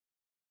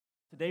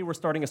Today we're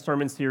starting a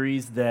sermon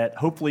series that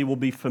hopefully will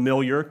be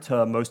familiar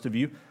to most of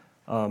you.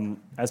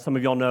 As some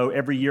of y'all know,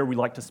 every year we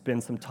like to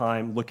spend some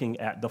time looking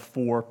at the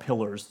four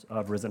pillars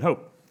of Risen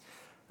Hope.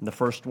 And the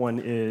first one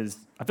is,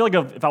 I feel like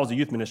if I was a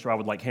youth minister, I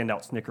would hand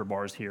out Snicker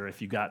bars here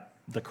if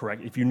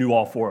if you knew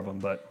all four of them,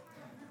 but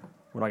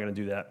we're not going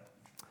to do that.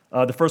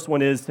 The first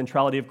one is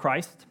centrality of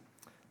Christ.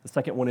 The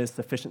second one is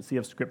sufficiency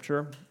of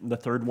Scripture. The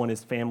third one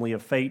is family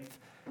of faith.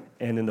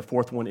 And then the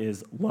fourth one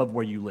is love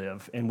where you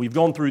live. And we've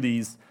gone through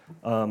these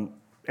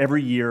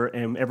every year,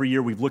 and every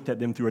year we've looked at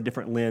them through a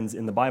different lens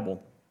in the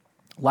Bible.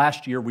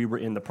 Last year we were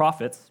in the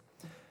prophets,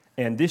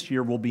 and this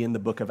year we'll be in the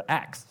book of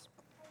Acts.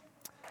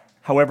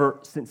 However,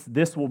 since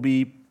this will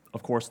be,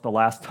 of course, the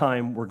last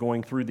time we're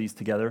going through these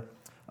together,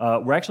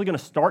 we're actually going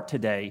to start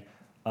today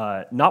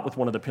not with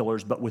one of the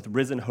pillars, but with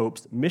Risen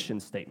Hope's mission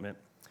statement,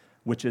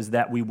 which is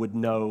that we would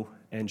know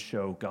and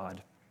show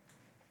God.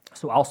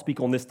 So I'll speak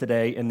on this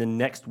today, and then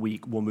next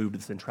week we'll move to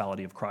the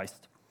centrality of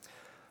Christ.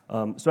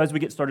 So as we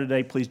get started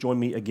today, please join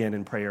me again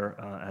in prayer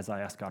as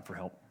I ask God for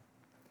help.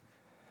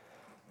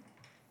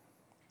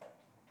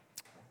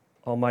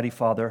 Almighty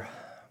Father,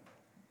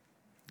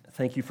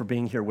 thank you for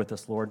being here with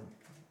us, Lord.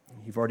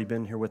 You've already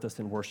been here with us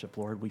in worship,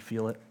 Lord. We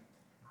feel it.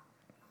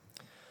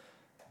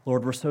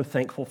 Lord, we're so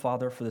thankful,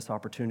 Father, for this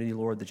opportunity,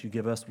 Lord, that you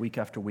give us week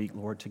after week,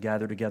 Lord, to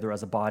gather together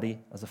as a body,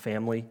 as a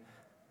family,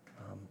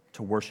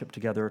 to worship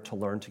together, to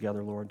learn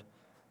together, Lord.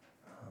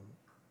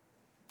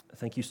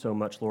 Thank you so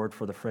much, Lord,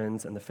 for the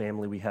friends and the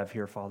family we have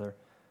here, Father.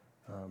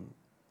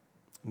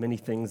 Many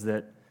things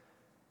that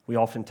we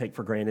often take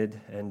for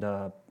granted,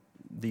 and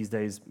these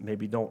days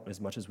maybe don't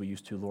as much as we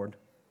used to, Lord.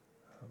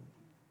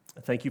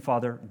 Thank you,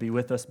 Father. Be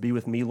with us. Be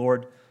with me,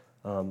 Lord.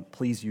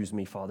 Please use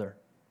me, Father,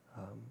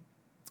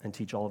 and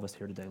teach all of us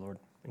here today, Lord.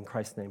 In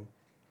Christ's name,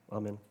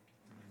 amen.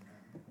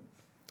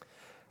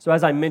 So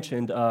as I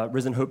mentioned,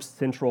 Risen Hope's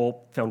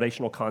central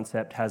foundational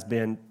concept has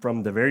been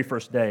from the very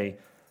first day,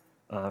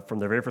 from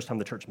the very first time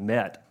the church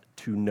met,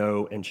 to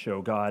know and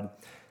show God.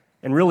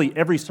 And really,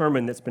 every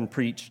sermon that's been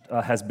preached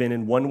has been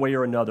in one way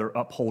or another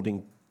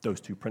upholding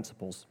those two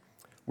principles.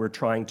 We're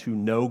trying to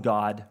know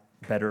God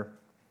better,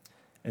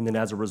 and then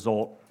as a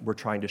result, we're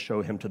trying to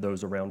show him to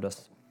those around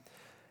us.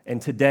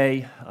 And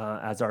today,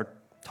 as our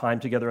time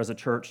together as a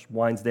church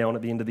winds down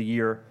at the end of the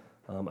year,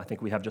 I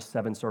think we have just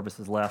 7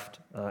 services left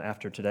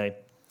after today.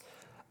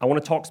 I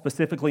want to talk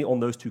specifically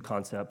on those two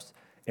concepts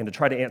and to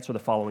try to answer the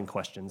following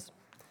questions.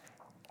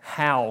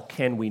 How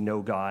can we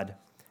know God,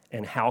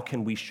 and how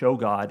can we show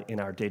God in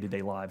our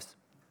day-to-day lives?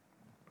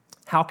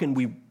 How can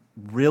we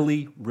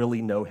really,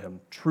 really know him,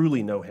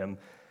 truly know him,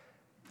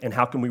 and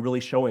how can we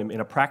really show him in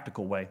a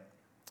practical way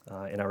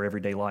in our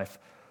everyday life?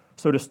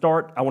 So to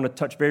start, I want to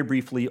touch very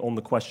briefly on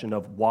the question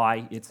of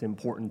why it's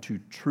important to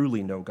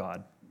truly know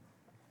God.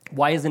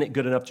 Why isn't it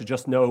good enough to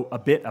just know a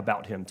bit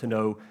about him, to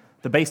know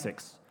the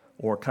basics,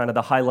 or kind of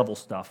the high-level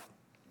stuff?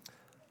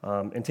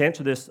 And to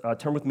answer this,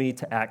 turn with me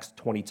to Acts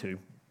 22.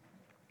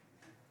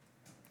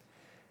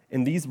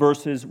 In these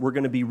verses, we're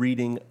going to be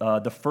reading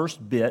the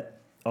first bit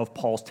of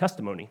Paul's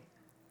testimony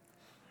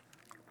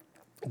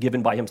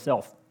given by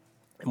himself.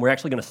 And we're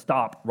actually going to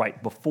stop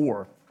right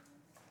before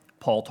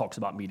Paul talks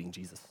about meeting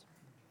Jesus.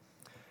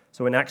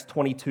 So in Acts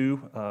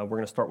 22, we're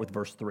going to start with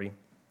verse 3.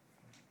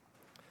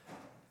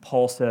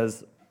 Paul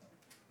says,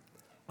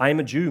 I am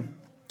a Jew,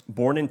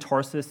 born in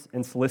Tarsus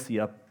in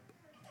Cilicia,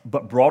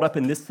 but brought up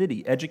in this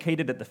city,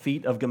 educated at the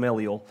feet of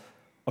Gamaliel,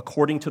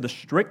 according to the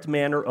strict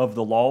manner of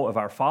the law of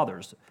our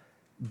fathers,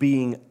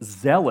 being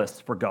zealous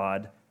for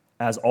God,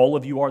 as all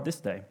of you are this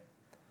day.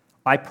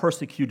 I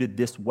persecuted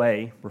this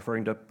way,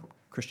 referring to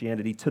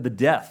Christianity, to the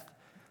death,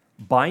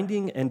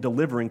 binding and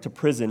delivering to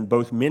prison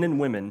both men and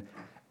women,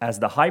 as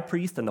the high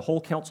priest and the whole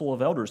council of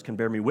elders can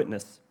bear me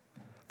witness.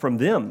 From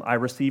them I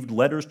received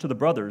letters to the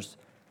brothers,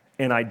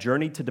 and I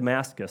journeyed to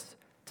Damascus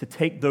to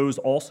take those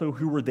also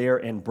who were there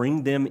and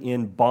bring them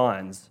in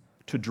bonds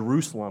to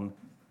Jerusalem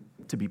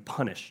to be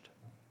punished.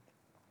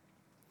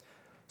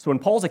 So in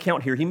Paul's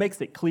account here, he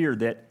makes it clear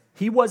that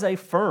he was a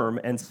firm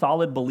and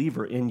solid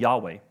believer in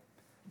Yahweh,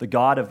 the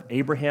God of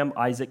Abraham,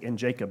 Isaac, and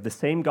Jacob, the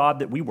same God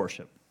that we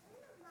worship.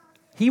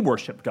 He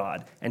worshiped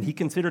God, and he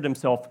considered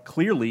himself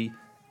clearly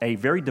a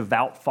very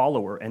devout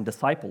follower and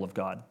disciple of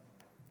God.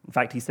 In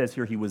fact, he says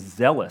here he was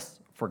zealous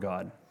for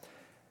God,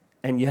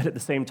 and yet at the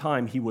same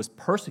time, he was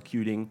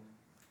persecuting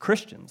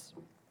Christians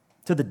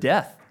to the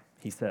death,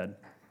 he said.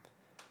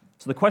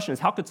 So the question is,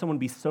 how could someone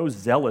be so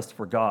zealous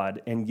for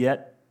God and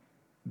yet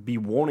be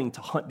wanting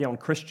to hunt down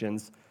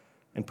Christians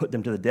and put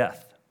them to the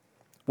death?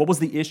 What was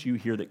the issue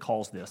here that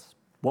caused this?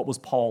 What was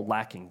Paul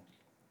lacking?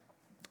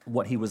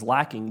 What he was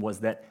lacking was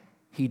that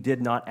he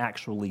did not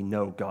actually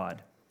know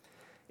God.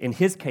 In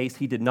his case,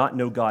 he did not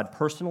know God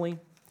personally,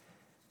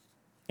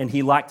 and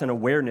he lacked an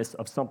awareness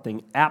of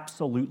something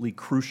absolutely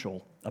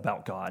crucial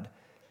about God,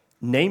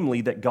 namely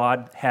that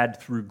God had,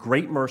 through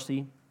great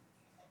mercy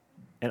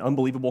and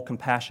unbelievable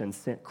compassion,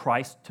 sent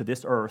Christ to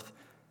this earth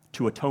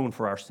to atone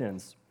for our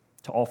sins,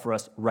 to offer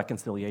us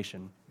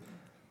reconciliation.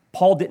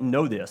 Paul didn't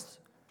know this,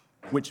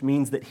 which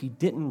means that he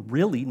didn't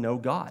really know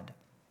God.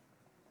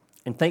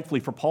 And thankfully,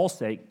 for Paul's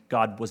sake,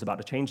 God was about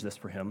to change this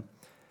for him.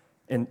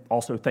 And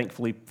also,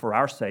 thankfully, for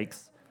our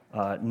sakes,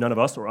 none of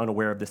us are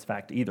unaware of this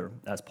fact either,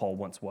 as Paul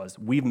once was.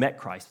 We've met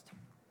Christ.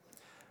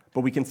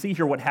 But we can see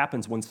here what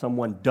happens when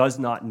someone does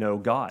not know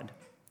God,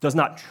 does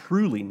not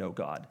truly know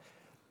God.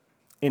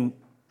 In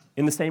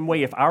the same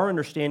way, if our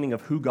understanding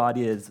of who God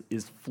is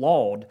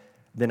flawed,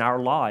 then our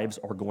lives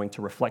are going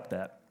to reflect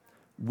that.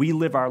 We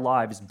live our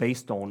lives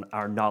based on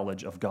our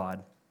knowledge of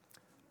God,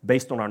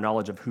 based on our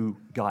knowledge of who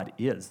God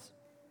is,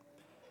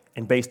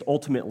 and based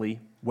ultimately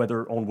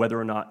on whether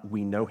or not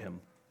we know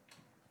him.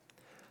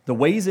 The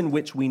ways in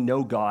which we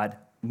know God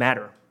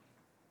matter,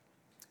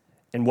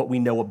 and what we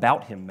know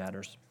about him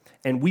matters.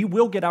 And we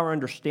will get our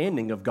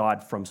understanding of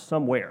God from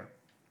somewhere.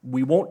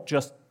 We won't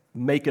just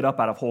make it up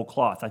out of whole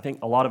cloth. I think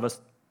a lot of us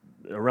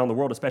around the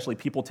world, especially,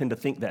 people tend to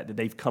think that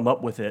they've come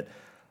up with it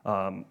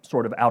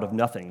sort of out of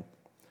nothing.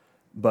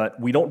 But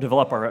we don't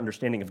develop our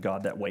understanding of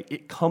God that way.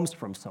 It comes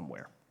from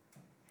somewhere,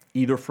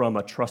 either from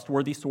a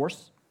trustworthy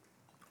source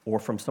or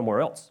from somewhere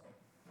else.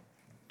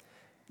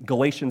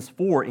 Galatians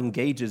 4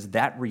 engages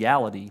that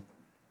reality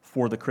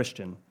for the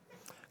Christian.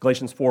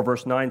 Galatians 4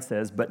 verse 9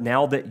 says, "But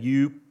now that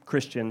you,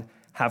 Christian,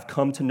 have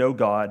come to know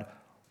God,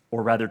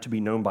 or rather to be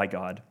known by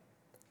God,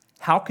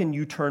 how can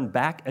you turn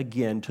back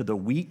again to the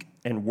weak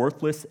and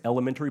worthless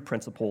elementary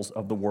principles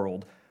of the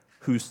world,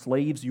 whose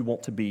slaves you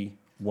want to be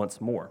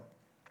once more?"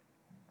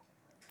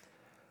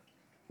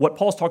 What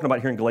Paul's talking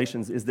about here in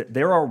Galatians is that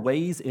there are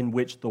ways in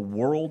which the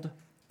world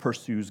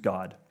pursues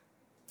God.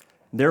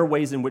 There are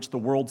ways in which the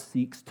world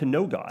seeks to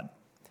know God.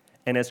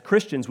 And as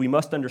Christians, we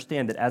must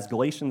understand that, as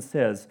Galatians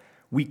says,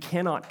 we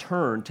cannot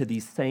turn to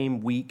these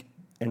same weak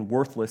and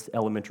worthless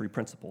elementary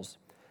principles.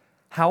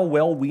 How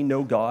well we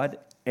know God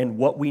and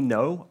what we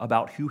know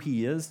about who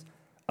he is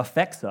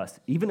affects us,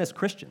 even as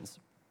Christians.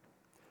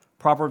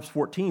 Proverbs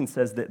 14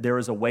 says that there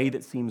is a way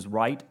that seems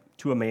right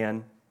to a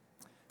man,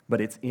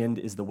 but its end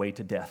is the way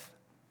to death.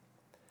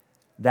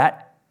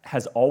 That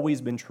has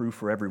always been true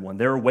for everyone.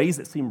 There are ways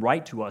that seem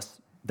right to us.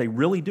 They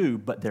really do,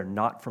 but they're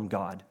not from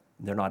God.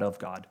 They're not of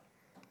God.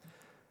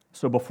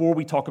 So before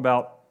we talk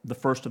about the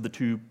first of the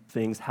two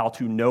things, how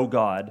to know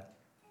God,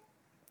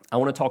 I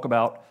want to talk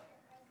about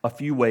a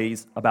few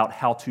ways about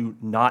how to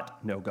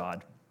not know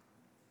God.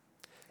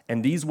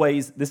 And these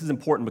ways, this is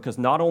important because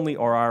not only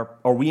are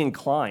we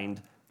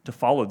inclined to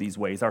follow these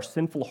ways, our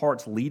sinful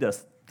hearts lead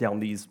us down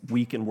these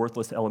weak and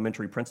worthless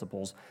elementary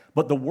principles,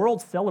 but the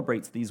world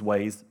celebrates these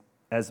ways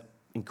as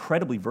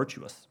incredibly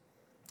virtuous.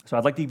 So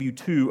I'd like to give you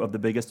two of the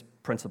biggest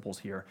principles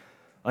here.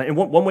 And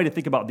one way to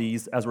think about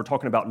these, as we're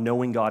talking about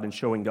knowing God and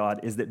showing God,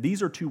 is that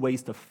these are two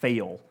ways to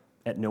fail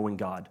at knowing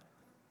God,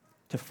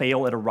 to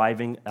fail at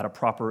arriving at a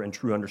proper and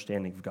true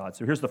understanding of God.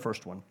 So here's the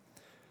first one.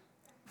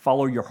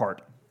 Follow your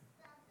heart,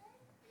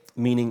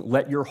 meaning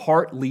let your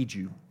heart lead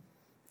you.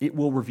 It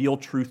will reveal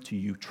truth to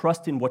you.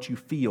 Trust in what you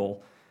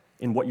feel,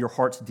 in what your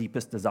heart's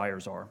deepest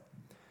desires are.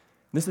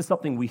 This is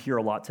something we hear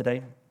a lot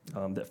today,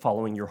 that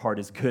following your heart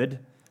is good,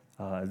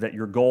 that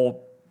your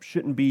goal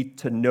shouldn't be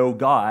to know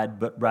God,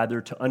 but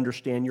rather to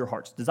understand your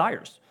heart's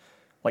desires.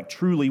 Like,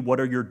 truly, what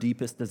are your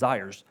deepest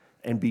desires?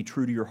 And be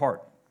true to your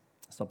heart.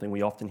 Something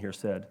we often hear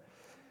said.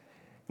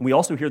 And we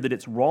also hear that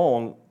it's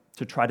wrong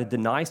to try to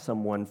deny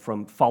someone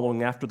from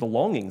following after the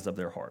longings of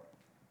their heart.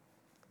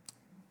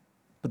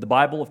 But the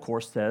Bible, of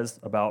course,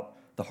 says about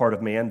the heart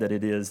of man that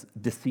it is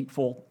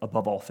deceitful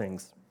above all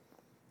things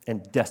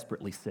and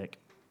desperately sick.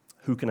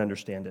 Who can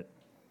understand it?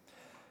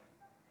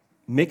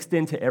 Mixed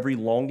into every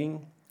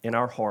longing in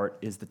our heart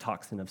is the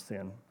toxin of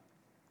sin.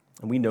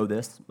 And we know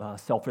this,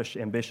 selfish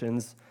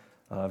ambitions,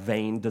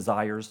 vain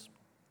desires,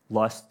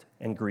 lust,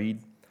 and greed.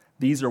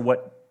 These are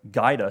what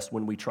guide us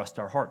when we trust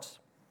our hearts.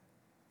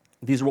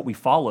 These are what we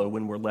follow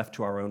when we're left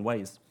to our own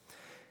ways.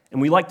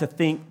 And we like to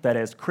think that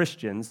as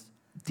Christians,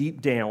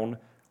 deep down,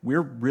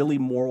 we're really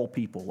moral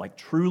people. Like,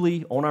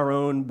 truly, on our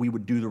own, we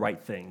would do the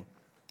right thing.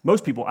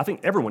 Most people, I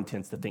think everyone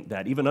tends to think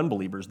that, even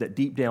unbelievers, that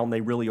deep down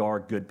they really are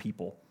good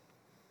people.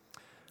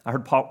 I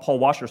heard Paul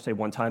Washer say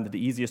one time that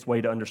the easiest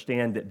way to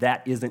understand that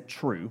that isn't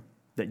true,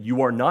 that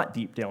you are not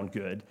deep down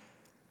good,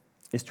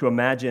 is to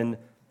imagine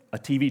a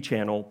TV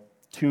channel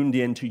tuned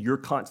in to your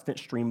constant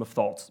stream of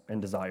thoughts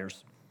and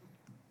desires.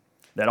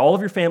 That all of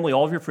your family,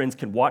 all of your friends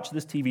can watch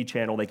this TV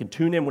channel, they can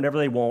tune in whenever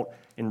they want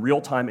in real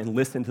time and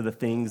listen to the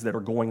things that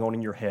are going on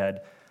in your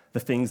head, the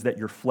things that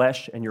your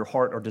flesh and your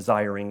heart are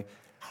desiring,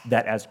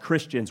 that as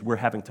Christians we're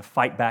having to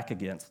fight back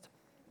against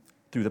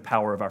through the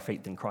power of our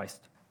faith in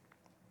Christ.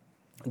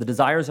 The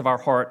desires of our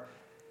heart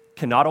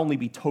can not only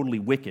be totally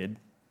wicked,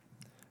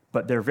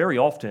 but they're very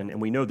often, and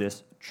we know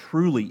this,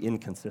 truly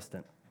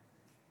inconsistent.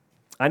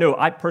 I know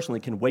I personally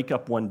can wake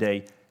up one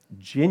day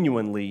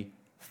genuinely,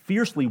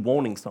 fiercely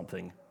wanting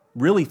something,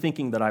 really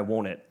thinking that I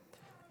want it,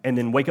 and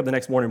then wake up the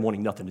next morning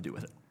wanting nothing to do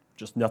with it.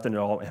 Just nothing at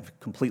all, and have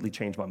completely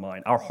changed my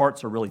mind. Our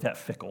hearts are really that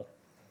fickle.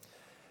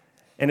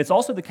 And it's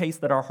also the case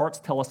that our hearts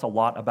tell us a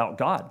lot about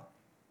God.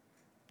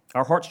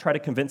 Our hearts try to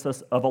convince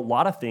us of a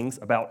lot of things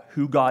about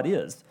who God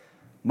is,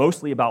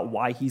 mostly about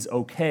why he's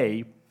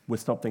okay with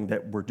something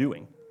that we're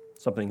doing.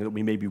 something that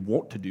we maybe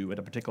want to do at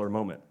a particular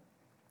moment.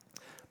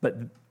 But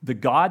the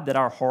God that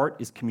our heart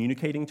is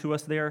communicating to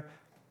us there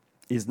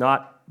is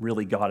not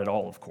really God at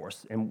all, of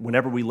course. And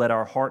whenever we let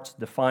our hearts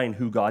define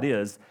who God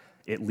is,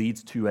 it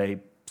leads to a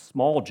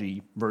small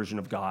g version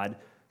of God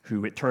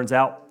who, it turns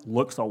out,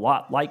 looks a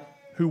lot like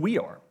who we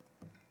are.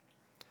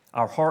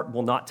 Our heart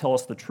will not tell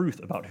us the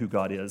truth about who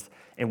God is,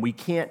 and we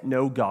can't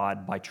know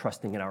God by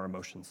trusting in our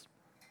emotions,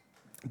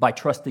 by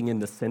trusting in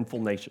the sinful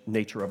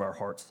nature of our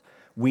hearts.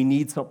 We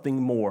need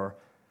something more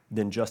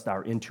than just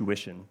our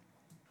intuition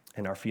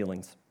and our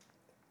feelings.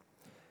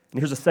 And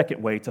here's a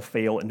second way to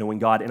fail at knowing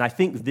God, and I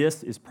think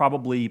this is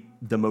probably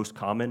the most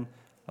common.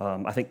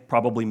 I think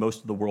probably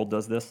most of the world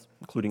does this,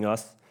 including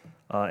us,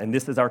 and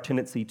this is our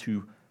tendency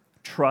to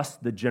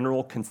trust the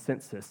general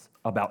consensus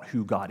about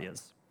who God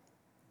is,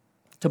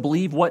 to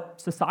believe what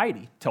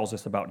society tells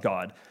us about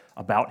God,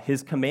 about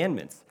his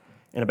commandments,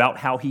 and about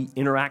how he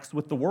interacts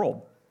with the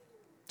world,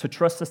 to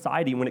trust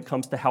society when it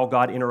comes to how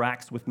God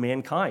interacts with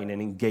mankind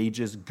and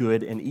engages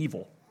good and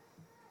evil.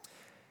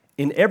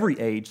 In every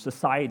age,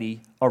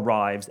 society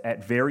arrives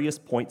at various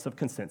points of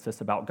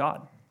consensus about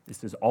God.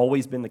 This has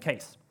always been the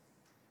case.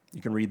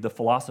 You can read the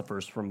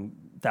philosophers from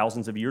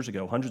thousands of years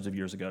ago, hundreds of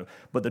years ago.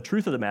 But the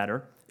truth of the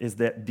matter is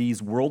that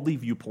these worldly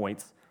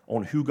viewpoints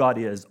on who God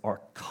is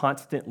are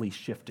constantly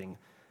shifting.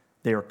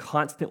 They are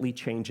constantly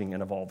changing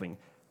and evolving.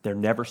 They're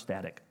never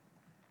static.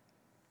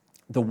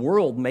 The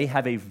world may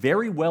have a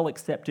very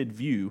well-accepted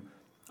view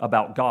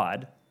about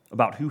God,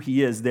 about who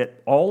he is,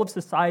 that all of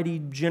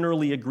society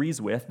generally agrees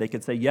with. They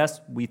could say,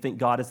 yes, we think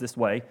God is this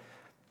way.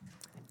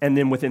 And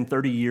then within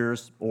 30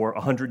 years or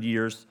 100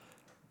 years,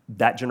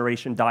 that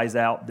generation dies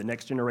out, the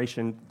next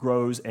generation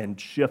grows and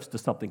shifts to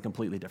something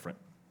completely different,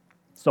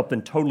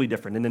 something totally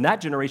different. And then that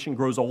generation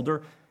grows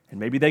older, and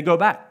maybe they go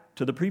back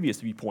to the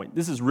previous viewpoint.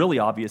 This is really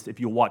obvious if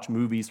you watch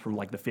movies from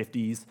like the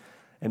 50s,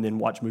 and then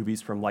watch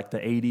movies from like the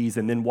 80s,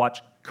 and then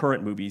watch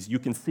current movies. You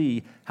can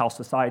see how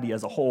society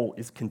as a whole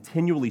is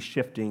continually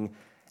shifting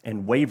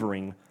and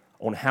wavering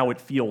on how it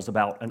feels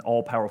about an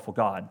all-powerful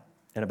God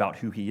and about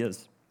who he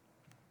is.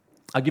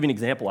 I'll give you an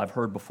example I've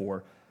heard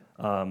before.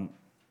 I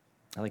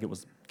think it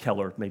was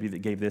Keller maybe that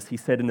gave this. He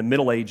said in the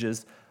Middle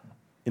Ages,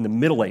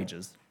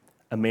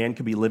 a man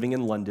could be living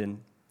in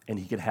London and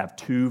he could have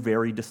two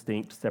very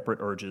distinct separate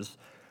urges.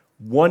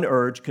 One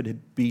urge could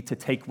be to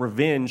take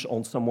revenge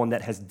on someone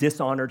that has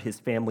dishonored his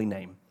family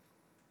name.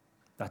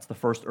 That's the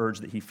first urge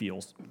that he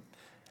feels.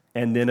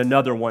 And then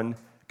another one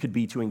could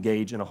be to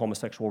engage in a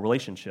homosexual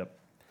relationship.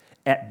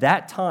 At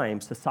that time,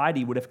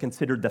 society would have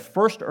considered the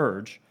first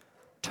urge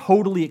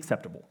totally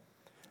acceptable.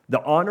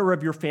 The honor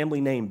of your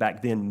family name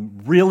back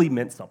then really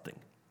meant something,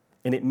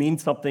 and it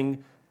means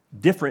something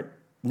different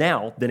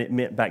now than it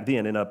meant back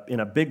then in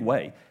a big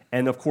way.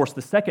 And of course,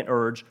 the second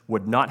urge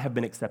would not have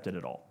been accepted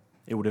at all.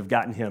 It would have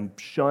gotten him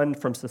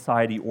shunned from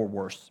society or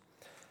worse.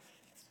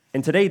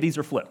 And today, these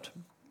are flipped.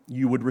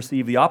 You would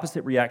receive the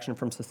opposite reaction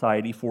from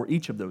society for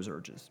each of those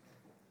urges.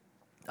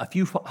 A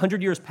few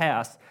hundred years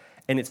pass,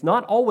 and it's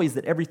not always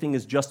that everything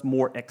is just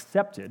more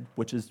accepted,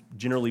 which is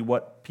generally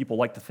what people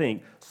like to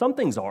think. Some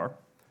things are,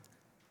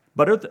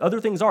 but other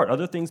things aren't.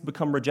 Other things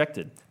become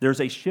rejected. There's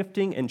a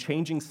shifting and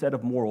changing set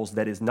of morals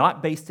that is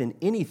not based in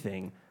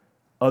anything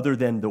other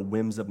than the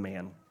whims of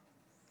man.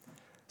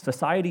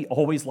 Society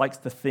always likes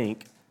to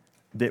think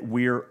that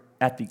we're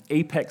at the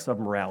apex of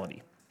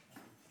morality,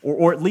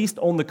 or at least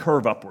on the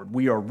curve upward.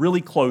 We are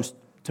really close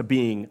to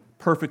being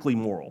perfectly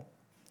moral.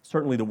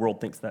 Certainly the world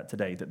thinks that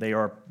today, that they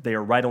are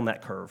right on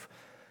that curve.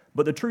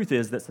 But the truth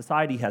is that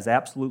society has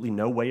absolutely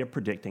no way of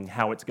predicting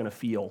how it's going to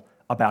feel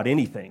about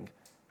anything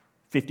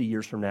 50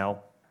 years from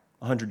now,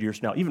 100 years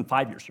from now, even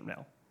 5 years from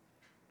now.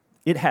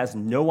 It has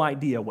no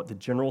idea what the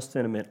general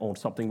sentiment on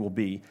something will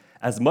be,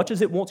 as much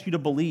as it wants you to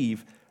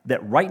believe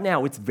that right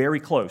now it's very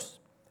close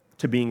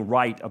to being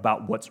right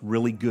about what's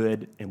really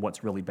good and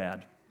what's really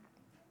bad.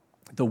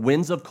 The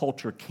winds of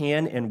culture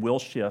can and will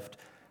shift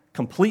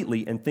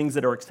completely, and things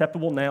that are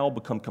acceptable now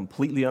become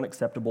completely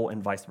unacceptable,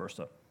 and vice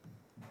versa.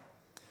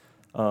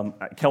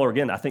 Keller,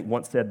 again, I think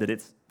once said that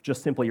it's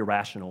just simply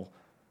irrational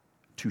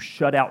to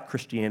shut out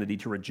Christianity,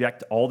 to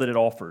reject all that it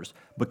offers,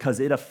 because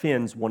it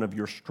offends one of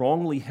your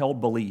strongly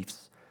held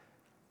beliefs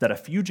that a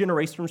few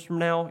generations from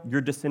now,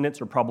 your descendants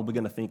are probably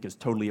going to think is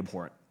totally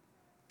abhorrent,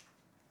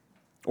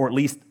 or at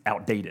least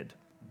outdated.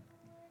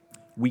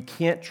 We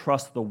can't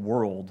trust the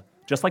world,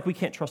 just like we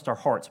can't trust our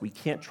hearts. We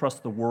can't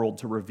trust the world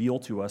to reveal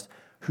to us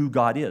who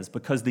God is,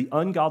 because the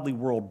ungodly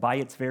world, by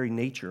its very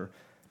nature,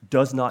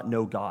 does not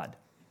know God,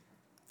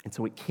 and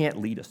so it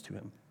can't lead us to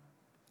him.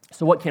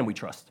 So what can we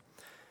trust?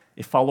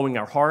 If following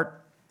our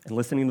heart and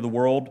listening to the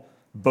world,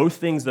 both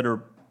things that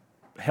are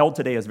held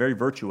today as very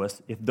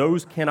virtuous, if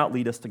those cannot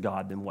lead us to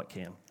God, then what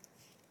can?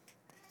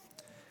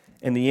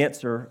 And the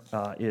answer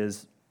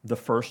is the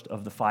first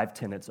of the 5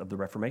 tenets of the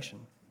Reformation,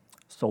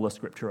 sola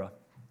scriptura.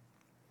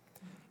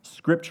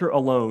 Scripture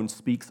alone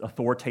speaks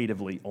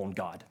authoritatively on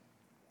God.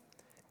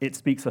 It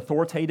speaks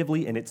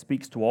authoritatively, and it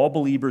speaks to all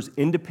believers,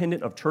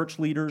 independent of church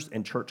leaders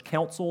and church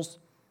councils,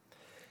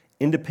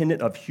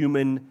 independent of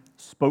human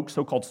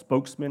so-called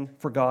spokesmen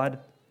for God,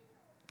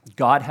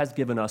 God has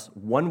given us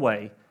one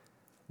way,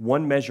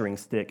 one measuring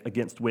stick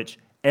against which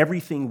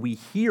everything we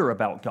hear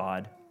about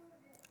God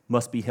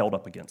must be held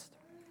up against,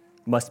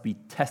 must be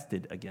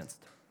tested against.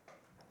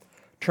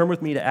 Turn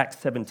with me to Acts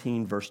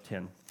 17, verse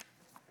 10.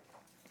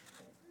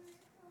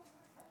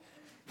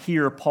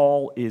 Here,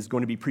 Paul is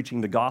going to be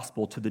preaching the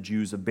gospel to the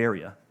Jews of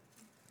Berea.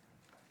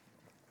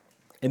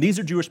 And these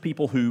are Jewish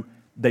people who,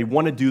 they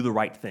want to do the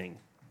right thing.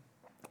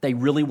 They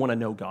really want to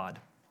know God.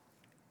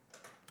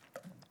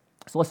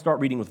 So let's start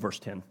reading with verse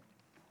 10,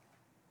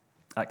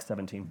 Acts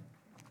 17.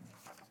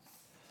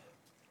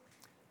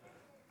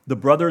 The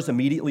brothers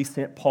immediately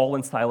sent Paul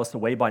and Silas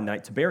away by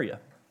night to Berea.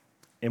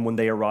 And when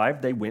they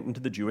arrived, they went into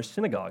the Jewish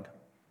synagogue.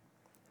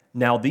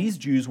 Now these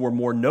Jews were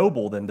more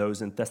noble than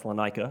those in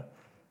Thessalonica.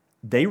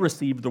 They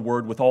received the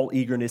word with all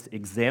eagerness,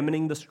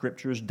 examining the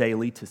scriptures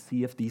daily to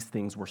see if these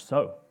things were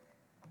so.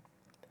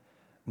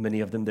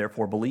 Many of them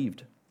therefore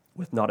believed,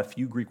 with not a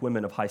few Greek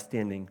women of high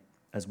standing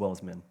as well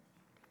as men.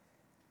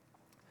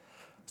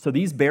 So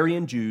these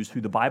Berean Jews,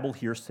 who the Bible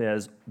here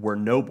says were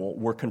noble,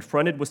 were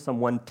confronted with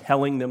someone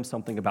telling them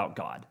something about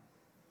God,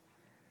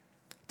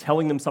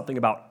 telling them something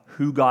about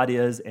who God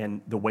is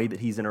and the way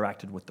that he's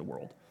interacted with the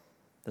world.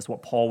 That's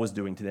what Paul was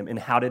doing to them. And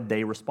how did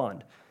they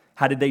respond?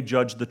 How did they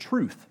judge the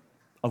truth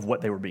of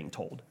what they were being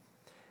told?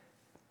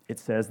 It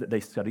says that they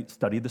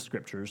studied the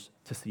scriptures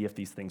to see if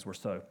these things were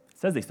so. It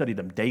says they studied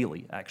them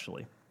daily,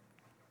 actually,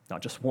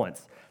 not just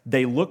once.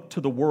 They look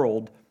to the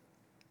word,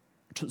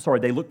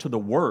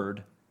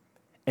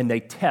 and they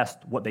test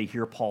what they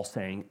hear Paul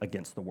saying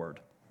against the word.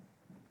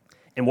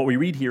 And what we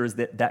read here is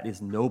that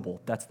is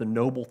noble. That's the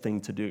noble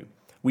thing to do.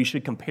 We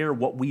should compare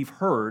what we've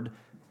heard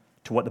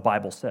to what the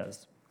Bible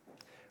says.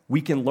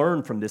 We can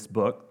learn from this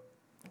book,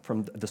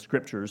 from the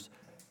scriptures,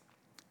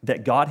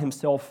 that God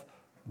himself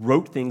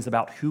wrote things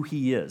about who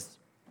he is,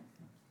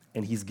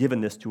 and he's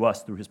given this to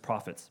us through his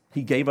prophets.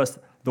 He gave us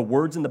the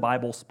words in the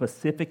Bible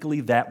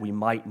specifically that we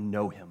might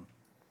know him.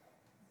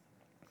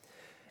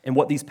 And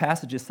what these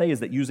passages say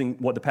is that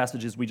what the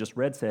passages we just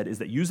read said is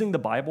that using the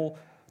Bible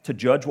to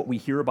judge what we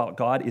hear about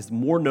God is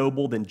more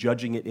noble than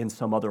judging it in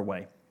some other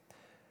way.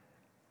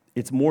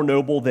 It's more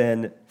noble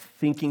than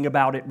thinking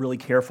about it really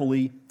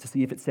carefully to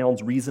see if it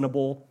sounds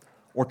reasonable,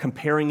 or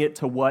comparing it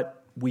to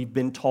what we've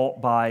been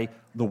taught by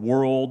the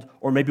world,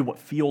 or maybe what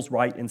feels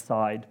right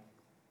inside.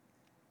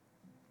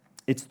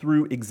 It's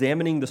through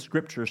examining the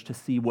scriptures to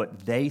see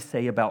what they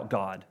say about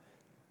God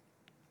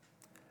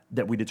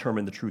that we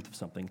determine the truth of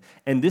something.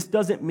 And this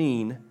doesn't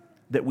mean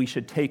that we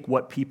should take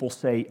what people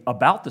say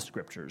about the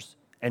scriptures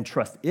and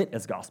trust it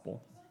as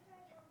gospel.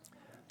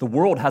 The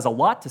world has a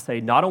lot to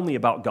say not only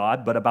about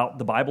God, but about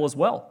the Bible as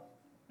well,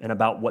 and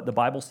about what the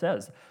Bible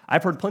says.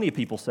 I've heard plenty of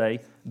people say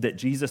that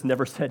Jesus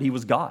never said he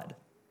was God.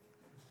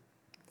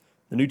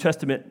 The New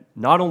Testament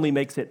not only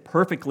makes it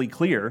perfectly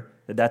clear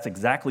that that's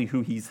exactly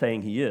who he's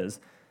saying he is,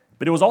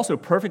 but it was also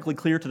perfectly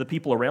clear to the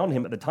people around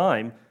him at the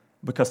time,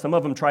 because some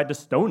of them tried to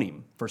stone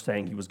him for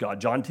saying he was God.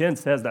 John 10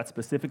 says that's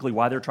specifically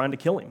why they're trying to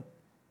kill him.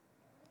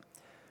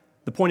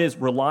 The point is,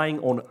 relying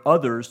on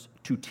others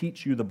to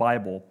teach you the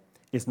Bible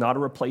is not a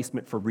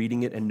replacement for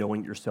reading it and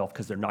knowing it yourself,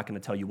 because they're not going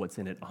to tell you what's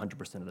in it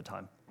 100% of the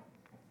time.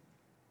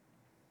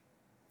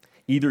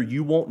 Either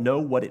you won't know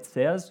what it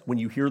says when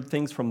you hear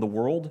things from the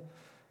world,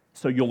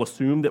 so you'll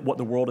assume that what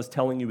the world is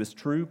telling you is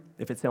true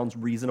if it sounds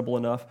reasonable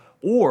enough,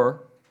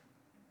 or,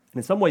 and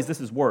in some ways this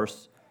is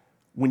worse,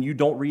 when you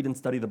don't read and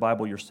study the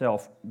Bible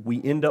yourself,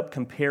 we end up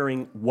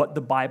comparing what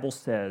the Bible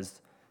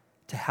says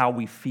to how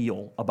we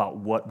feel about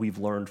what we've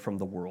learned from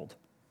the world.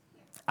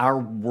 Our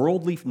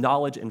worldly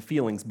knowledge and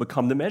feelings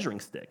become the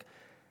measuring stick.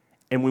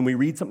 And when we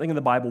read something in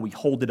the Bible, we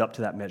hold it up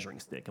to that measuring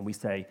stick, and we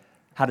say,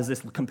 how does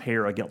this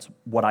compare against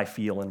what I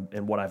feel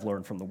and what I've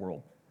learned from the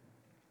world?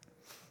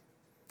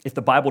 If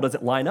the Bible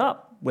doesn't line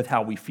up with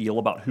how we feel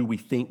about who we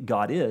think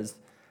God is,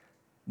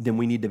 then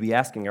we need to be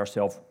asking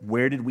ourselves,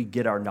 where did we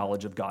get our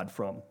knowledge of God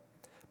from?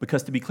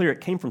 Because to be clear,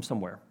 it came from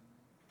somewhere.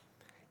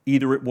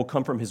 Either it will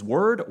come from his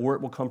word or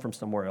it will come from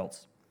somewhere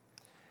else.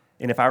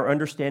 And if our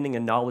understanding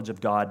and knowledge of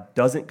God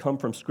doesn't come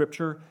from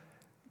Scripture,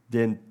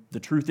 then the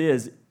truth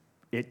is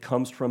it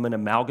comes from an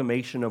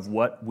amalgamation of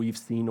what we've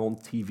seen on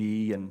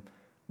TV and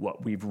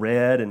what we've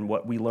read and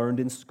what we learned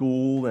in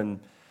school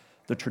and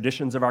the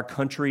traditions of our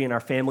country and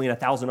our family and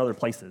 1,000 other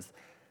places.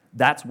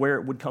 That's where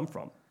it would come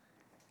from.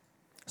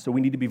 So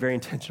we need to be very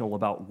intentional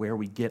about where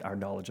we get our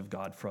knowledge of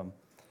God from.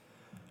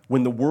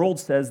 When the world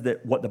says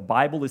that what the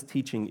Bible is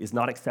teaching is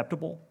not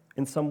acceptable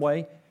in some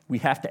way, we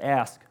have to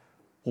ask,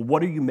 well,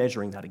 what are you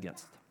measuring that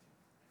against?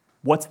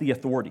 What's the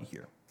authority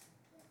here?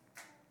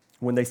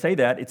 When they say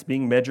that, it's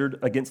being measured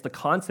against the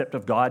concept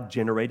of God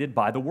generated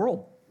by the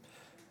world.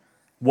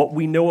 What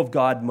we know of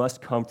God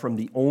must come from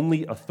the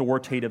only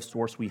authoritative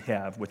source we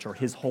have, which are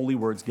his holy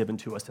words given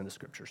to us in the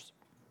Scriptures.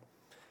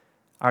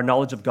 Our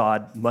knowledge of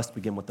God must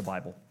begin with the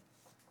Bible.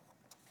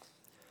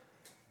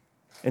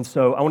 And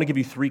so I want to give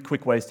you 3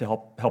 quick ways to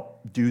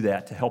help do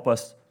that, to help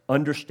us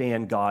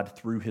understand God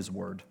through his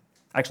word.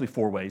 Actually,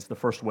 4 ways. The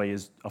first way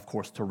is, of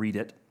course, to read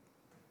it.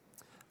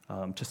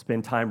 to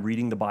spend time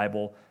reading the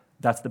Bible.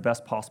 That's the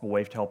best possible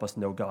way to help us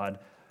know God.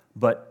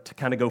 But to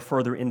kind of go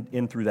further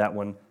in through that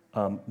one,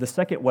 the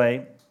second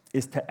way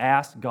is to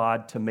ask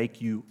God to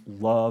make you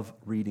love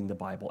reading the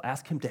Bible.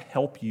 Ask him to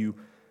help you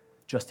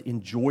just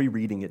enjoy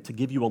reading it, to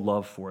give you a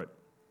love for it.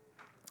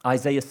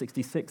 Isaiah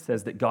 66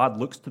 says that God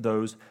looks to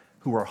those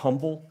who are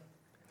humble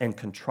and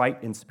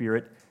contrite in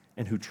spirit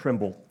and who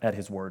tremble at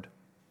his word.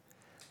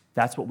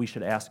 That's what we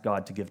should ask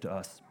God to give to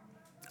us,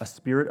 a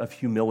spirit of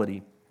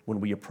humility when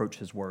we approach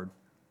his word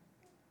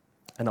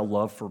and a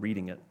love for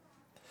reading it.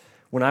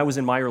 When I was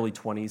in my early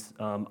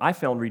 20s, I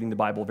found reading the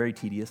Bible very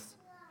tedious.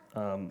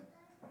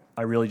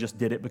 I really just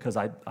did it because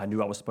I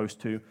knew I was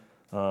supposed to.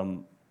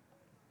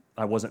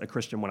 I wasn't a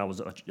Christian when I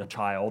was a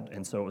child,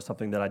 and so it was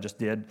something that I just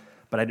did,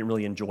 but I didn't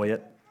really enjoy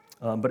it.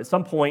 But at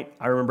some point,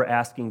 I remember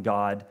asking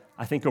God,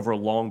 I think over a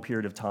long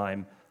period of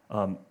time,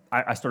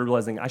 I started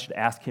realizing I should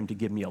ask him to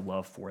give me a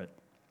love for it,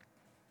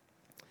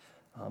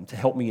 to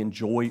help me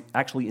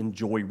actually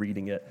enjoy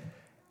reading it.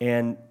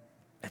 And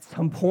at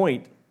some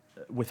point,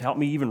 without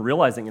me even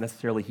realizing it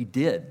necessarily, he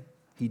did.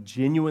 He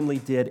genuinely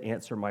did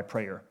answer my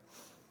prayer.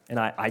 And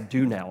I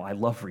do now. I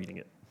love reading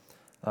it.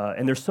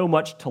 And there's so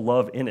much to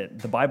love in it.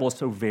 The Bible is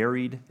so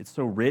varied. It's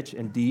so rich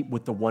and deep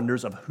with the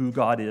wonders of who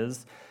God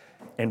is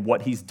and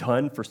what he's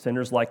done for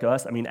sinners like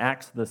us. I mean,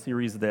 Acts, the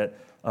series that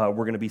we're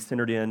going to be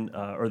centered in,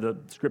 or the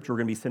scripture we're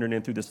going to be centered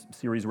in through this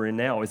series we're in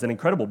now, is an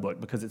incredible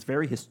book because it's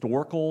very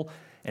historical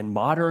and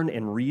modern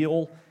and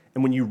real.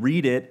 And when you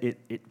read it,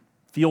 it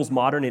feels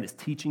modern and it's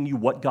teaching you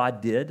what God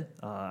did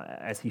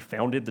as he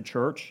founded the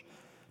church.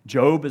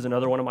 Job is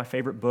another one of my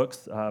favorite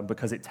books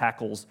because it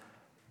tackles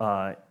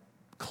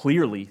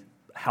clearly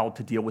how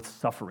to deal with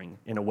suffering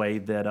in a way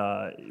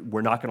that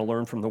we're not going to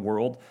learn from the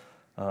world.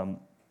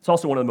 It's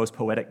also one of the most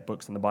poetic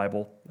books in the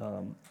Bible.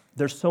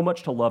 There's so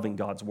much to love in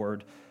God's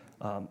word,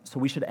 so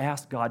we should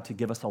ask God to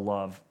give us a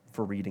love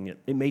for reading it.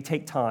 It may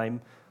take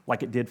time,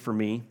 like it did for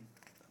me,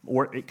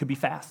 or it could be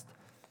fast,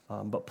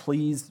 but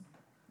please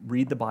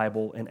read the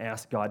Bible and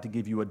ask God to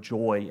give you a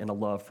joy and a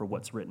love for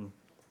what's written.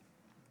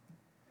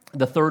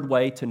 The third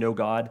way to know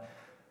God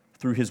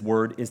through his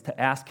word is to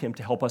ask him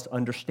to help us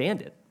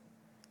understand it.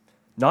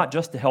 Not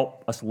just to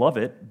help us love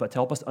it, but to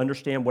help us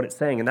understand what it's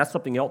saying. And that's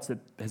something else that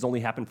has only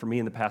happened for me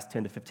in the past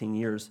 10 to 15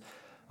 years.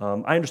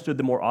 I understood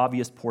the more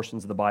obvious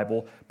portions of the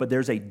Bible, but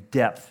there's a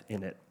depth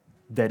in it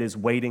that is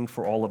waiting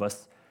for all of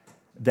us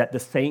that the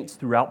saints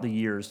throughout the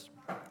years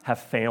have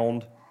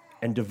found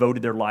and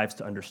devoted their lives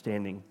to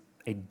understanding,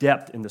 a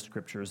depth in the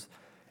scriptures.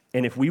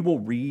 And if we will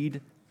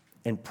read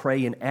and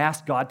pray and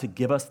ask God to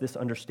give us this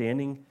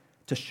understanding,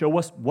 to show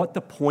us what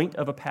the point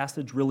of a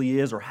passage really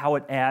is or how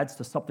it adds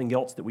to something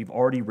else that we've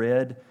already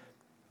read,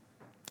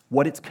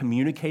 what it's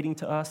communicating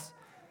to us,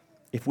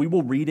 if we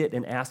will read it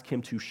and ask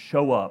him to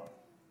show up,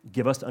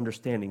 give us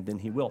understanding, then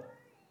he will.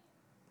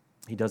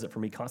 He does it for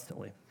me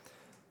constantly.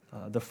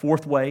 The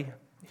fourth way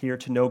here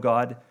to know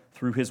God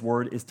through his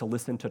word is to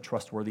listen to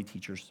trustworthy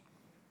teachers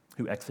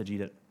who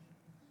exegete it.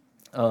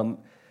 And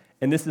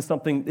this is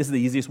the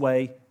easiest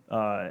way,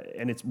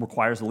 and it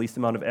requires the least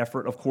amount of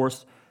effort, of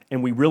course,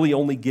 and we really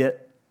only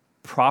get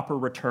proper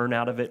return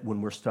out of it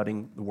when we're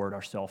studying the word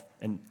ourselves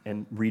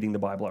and reading the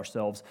Bible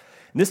ourselves.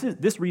 And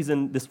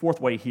this fourth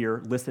way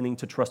here, listening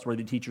to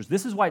trustworthy teachers,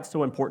 this is why it's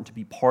so important to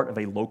be part of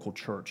a local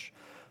church,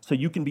 so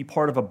you can be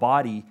part of a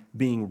body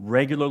being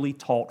regularly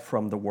taught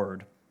from the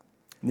word.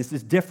 And this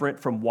is different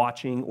from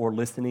watching or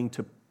listening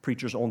to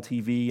preachers on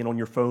TV and on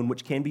your phone,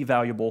 which can be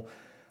valuable,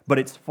 but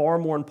it's far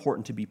more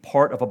important to be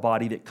part of a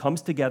body that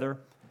comes together,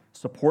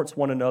 supports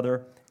one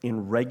another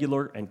in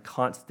regular and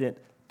constant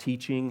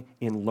teaching,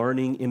 in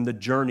learning, in the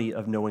journey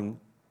of knowing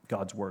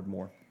God's word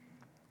more.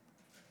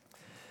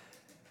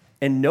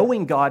 And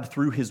knowing God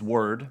through his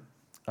word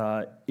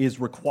is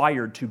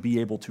required to be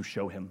able to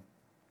show him.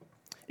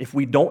 If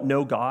we don't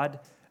know God,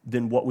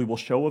 then what we will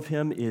show of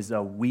him is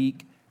a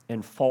weak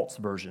and false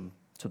version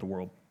to the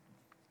world.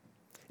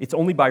 It's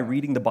only by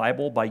reading the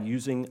Bible, by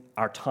using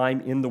our time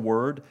in the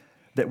word,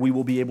 that we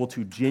will be able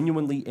to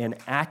genuinely and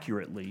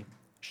accurately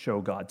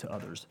show God to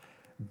others.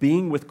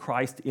 Being with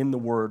Christ in the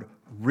word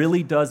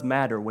really does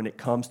matter when it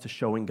comes to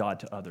showing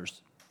God to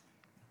others.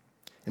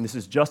 And this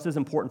is just as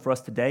important for us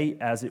today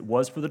as it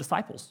was for the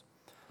disciples.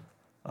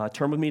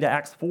 Turn with me to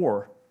Acts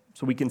 4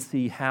 so we can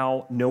see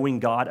how knowing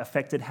God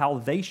affected how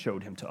they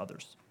showed him to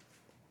others.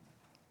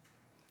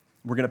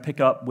 We're going to pick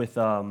up with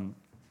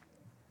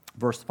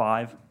verse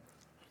 5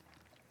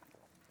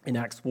 in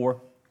Acts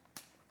 4.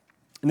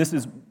 And this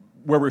is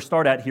where we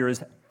start at here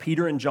is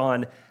Peter and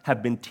John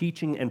have been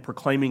teaching and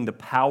proclaiming the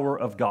power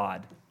of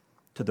God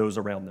to those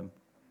around them.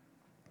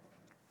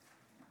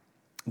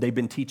 They've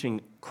been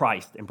teaching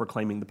Christ and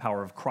proclaiming the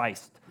power of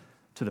Christ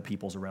to the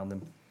peoples around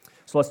them.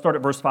 So let's start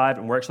at verse 5,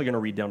 and we're actually going to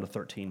read down to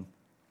 13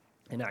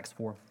 in Acts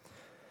 4.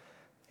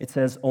 It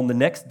says, "On the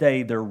next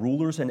day, their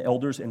rulers and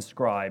elders and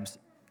scribes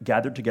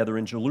gathered together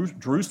in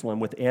Jerusalem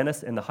with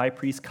Annas and the high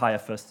priest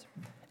Caiaphas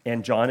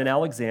and John and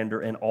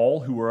Alexander and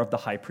all who were of the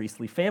high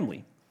priestly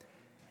family.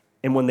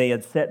 And when they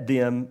had set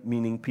them,"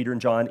 meaning Peter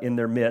and John, "in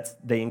their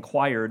midst, they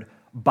inquired,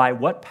 By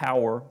what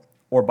power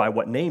or by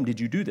what name did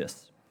you do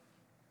this?"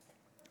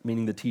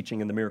 Meaning the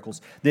teaching and the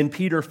miracles. Then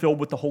Peter, filled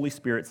with the Holy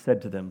Spirit,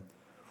 said to them,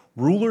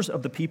 "Rulers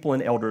of the people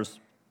and elders,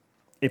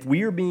 if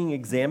we are being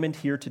examined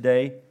here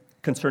today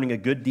concerning a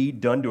good deed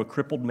done to a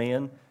crippled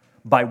man,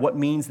 by what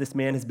means this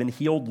man has been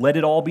healed, let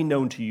it all be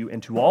known to you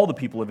and to all the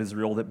people of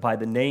Israel that by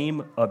the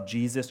name of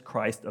Jesus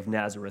Christ of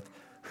Nazareth,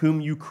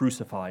 whom you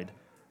crucified,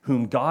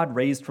 whom God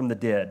raised from the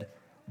dead,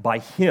 by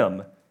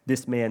him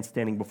this man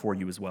standing before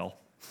you is well.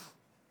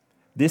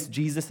 This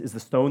Jesus is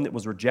the stone that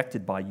was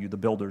rejected by you, the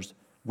builders,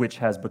 which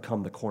has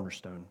become the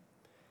cornerstone.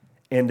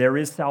 And there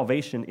is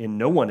salvation in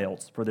no one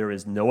else, for there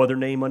is no other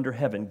name under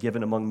heaven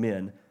given among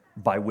men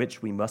by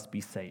which we must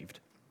be saved."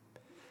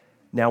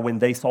 Now, when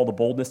they saw the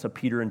boldness of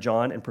Peter and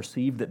John and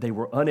perceived that they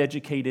were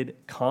uneducated,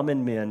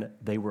 common men,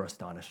 they were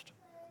astonished.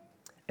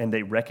 And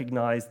they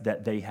recognized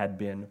that they had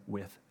been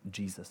with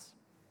Jesus.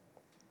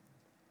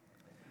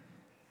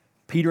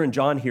 Peter and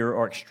John here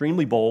are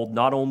extremely bold.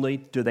 Not only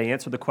do they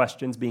answer the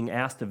questions being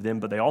asked of them,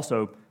 but they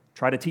also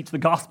try to teach the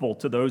gospel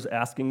to those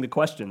asking the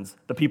questions,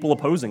 the people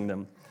opposing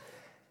them.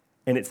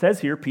 And it says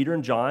here, Peter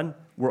and John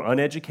were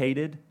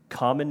uneducated,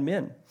 common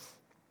men.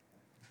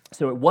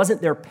 So it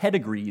wasn't their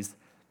pedigrees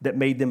that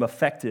made them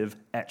effective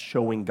at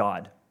showing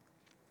God.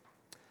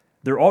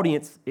 Their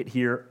audience,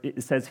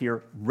 it says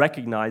here,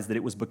 recognized that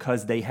it was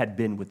because they had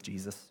been with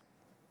Jesus.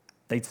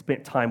 They'd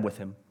spent time with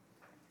him.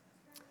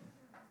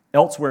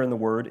 Elsewhere in the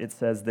Word, it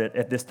says that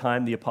at this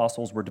time the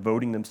apostles were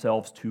devoting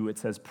themselves to, it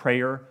says,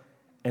 prayer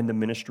and the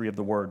ministry of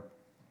the Word.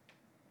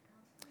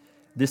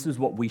 This is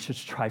what we should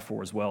strive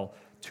for as well,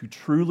 to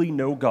truly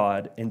know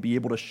God and be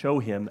able to show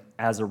him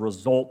as a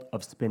result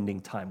of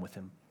spending time with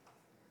him.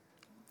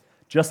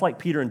 Just like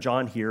Peter and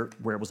John here,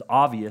 where it was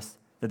obvious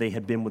that they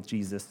had been with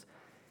Jesus,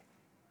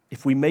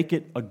 if we make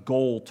it a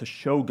goal to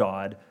show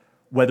God,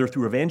 whether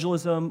through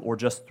evangelism or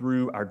just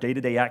through our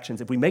day-to-day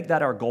actions, if we make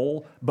that our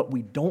goal, but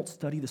we don't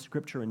study the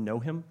Scripture and know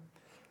him,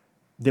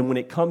 then when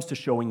it comes to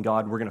showing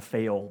God, we're going to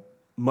fail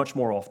much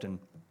more often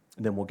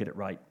than we'll get it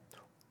right.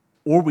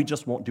 Or we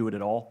just won't do it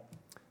at all,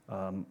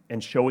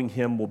 and showing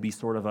him will be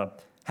sort of a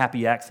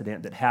happy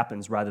accident that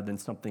happens rather than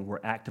something we're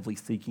actively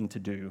seeking to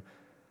do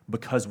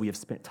because we have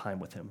spent time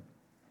with him.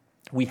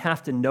 We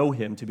have to know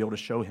him to be able to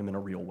show him in a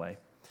real way.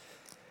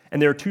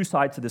 And there are two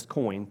sides to this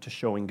coin to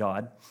showing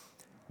God.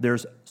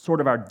 There's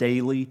sort of our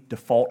daily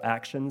default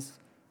actions,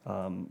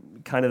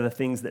 kind of the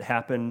things that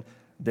happen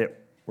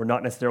that we're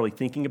not necessarily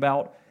thinking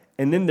about.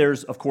 And then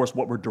there's, of course,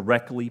 what we're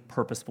directly,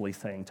 purposefully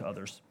saying to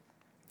others.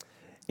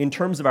 In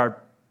terms of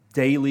our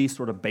daily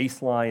sort of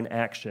baseline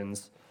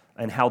actions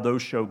and how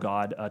those show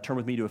God, turn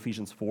with me to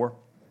Ephesians 4.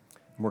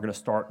 And we're going to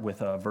start with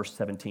verse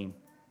 17.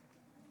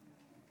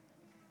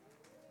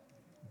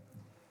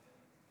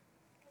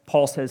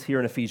 Paul says here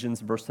in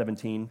Ephesians, verse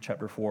 17,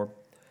 chapter 4,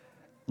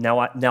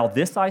 Now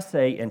this I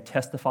say and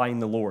testify in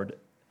the Lord,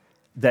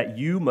 that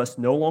you must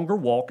no longer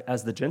walk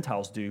as the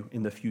Gentiles do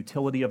in the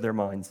futility of their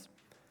minds.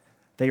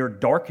 They are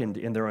darkened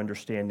in their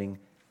understanding,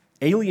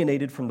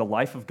 alienated from the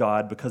life of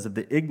God because of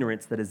the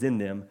ignorance that is in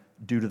them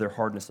due to their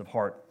hardness of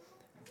heart.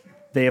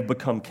 They have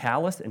become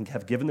callous and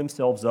have given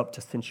themselves up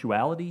to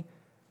sensuality,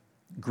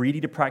 greedy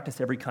to practice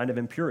every kind of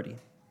impurity.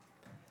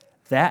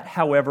 That,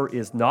 however,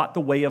 is not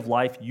the way of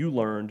life you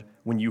learned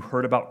when you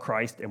heard about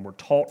Christ and were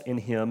taught in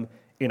him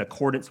in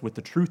accordance with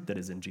the truth that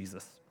is in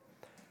Jesus.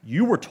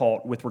 You were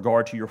taught with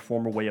regard to your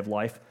former way of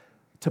life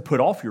to put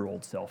off your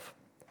old self,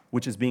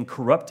 which is being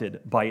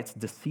corrupted by its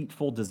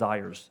deceitful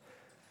desires,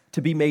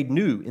 to be made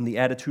new in the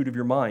attitude of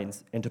your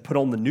minds, and to put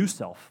on the new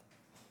self,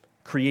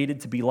 created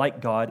to be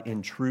like God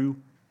in true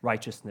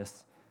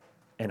righteousness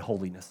and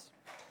holiness.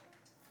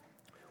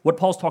 What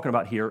Paul's talking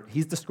about here,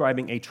 he's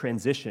describing a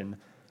transition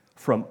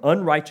from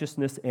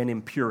unrighteousness and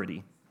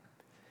impurity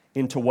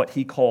into what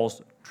he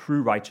calls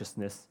true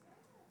righteousness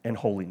and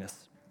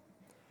holiness.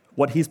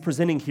 What he's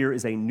presenting here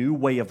is a new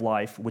way of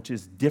life, which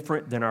is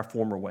different than our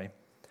former way.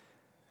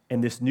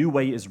 And this new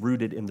way is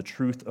rooted in the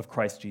truth of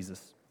Christ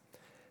Jesus.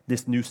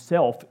 This new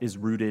self is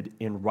rooted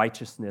in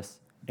righteousness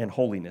and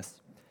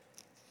holiness.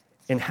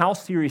 And how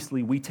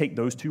seriously we take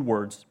those two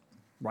words,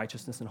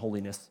 righteousness and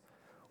holiness,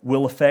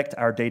 will affect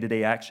our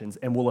day-to-day actions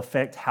and will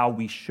affect how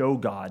we show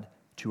God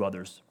to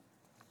others.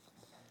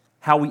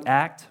 How we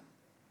act,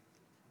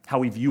 how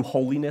we view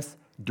holiness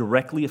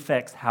directly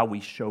affects how we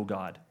show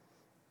God.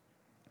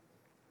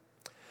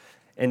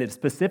 And it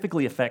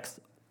specifically affects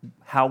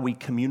how we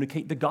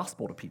communicate the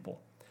gospel to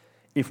people.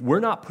 If we're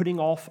not putting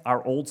off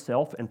our old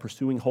self and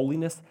pursuing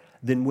holiness,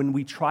 then when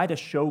we try to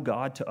show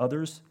God to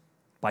others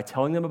by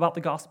telling them about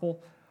the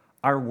gospel,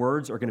 our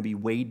words are going to be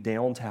weighed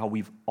down to how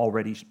we've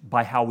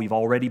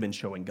already been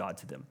showing God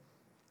to them.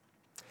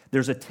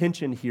 There's a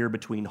tension here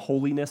between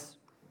holiness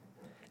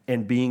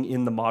and being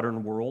in the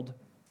modern world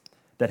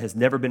that has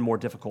never been more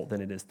difficult than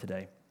it is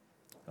today.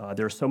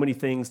 There are so many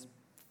things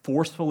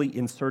forcefully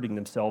inserting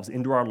themselves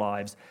into our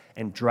lives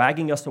and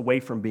dragging us away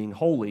from being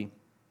holy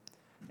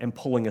and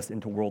pulling us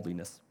into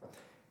worldliness.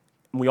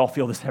 And we all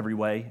feel this every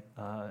day,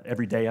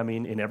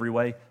 in every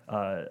way,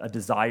 a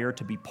desire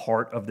to be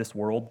part of this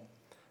world,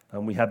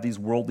 We have these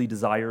worldly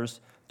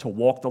desires to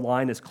walk the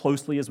line as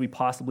closely as we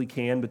possibly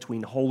can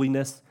between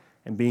holiness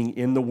and being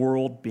in the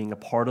world, being a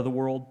part of the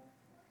world.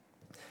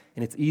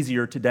 And it's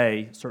easier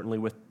today, certainly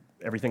with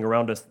everything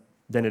around us,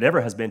 than it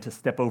ever has been to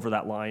step over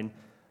that line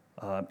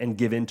and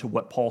give in to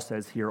what Paul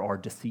says here are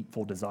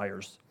deceitful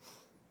desires.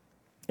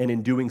 And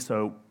in doing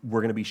so,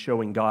 we're going to be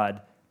showing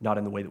God not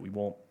in the way that we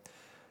want.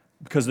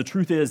 Because the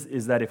truth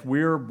is that if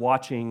we're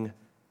watching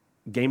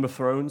Game of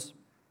Thrones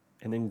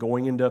and then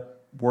going into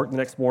work the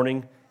next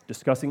morning,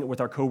 discussing it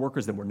with our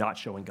coworkers, then we're not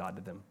showing God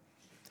to them.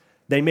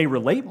 They may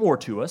relate more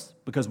to us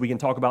because we can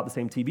talk about the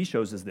same TV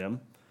shows as them,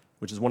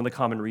 which is one of the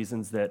common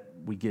reasons that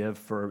we give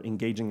for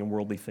engaging in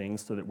worldly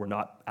things so that we're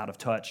not out of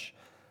touch.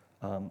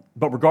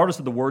 But regardless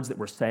of the words that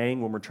we're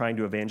saying when we're trying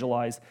to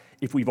evangelize,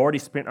 if we've already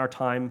spent our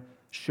time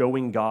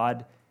showing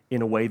God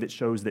in a way that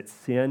shows that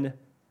sin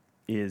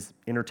is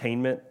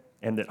entertainment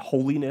and that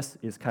holiness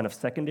is kind of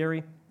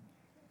secondary,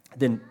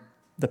 then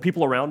the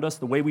people around us,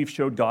 the way we've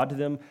showed God to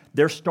them,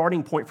 their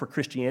starting point for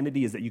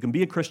Christianity is that you can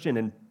be a Christian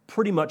and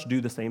pretty much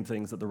do the same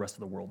things that the rest of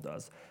the world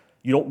does.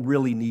 You don't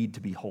really need to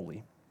be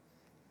holy.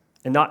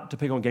 And not to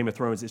pick on Game of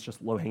Thrones, it's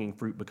just low-hanging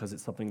fruit because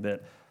it's something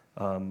that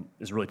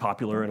is really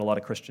popular and a lot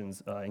of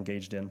Christians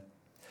engaged in.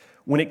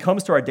 When it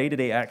comes to our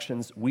day-to-day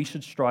actions, we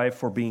should strive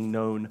for being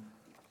known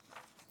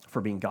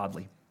for being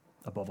godly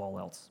above all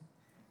else.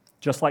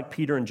 Just like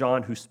Peter and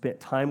John, who spent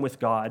time with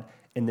God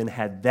and then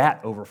had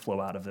that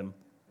overflow out of them.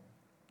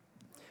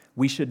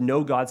 We should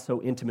know God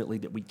so intimately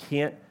that we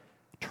can't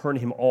turn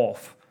him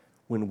off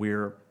when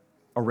we're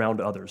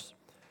around others.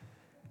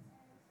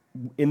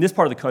 In this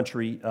part of the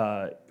country,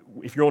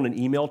 if you're on an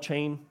email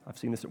chain, I've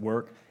seen this at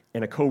work,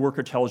 and a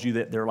coworker tells you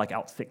that they're like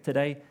out sick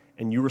today,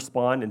 and you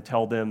respond and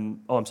tell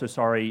them, "Oh, I'm so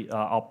sorry,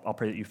 I'll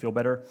pray that you feel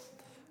better."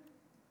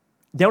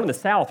 Down in the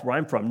South, where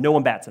I'm from, no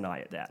one bats an eye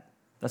at that.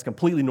 That's a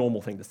completely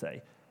normal thing to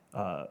say.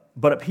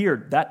 But up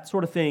here, that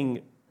sort of thing,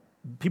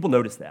 people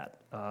notice that.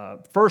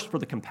 First, for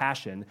the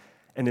compassion,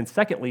 and then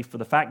secondly, for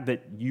the fact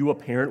that you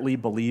apparently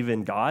believe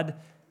in God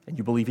and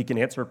you believe he can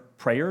answer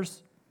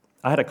prayers.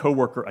 I had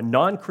a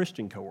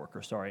non-Christian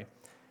coworker,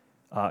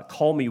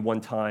 call me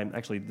one time,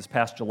 actually this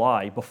past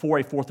July, before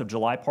a 4th of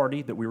July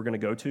party that we were going to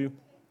go to.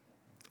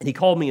 And he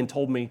called me and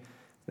told me,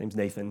 his name's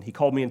Nathan, he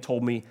called me and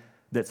told me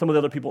that some of the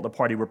other people at the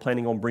party were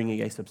planning on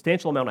bringing a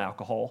substantial amount of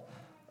alcohol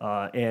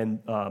and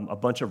a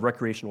bunch of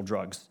recreational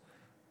drugs.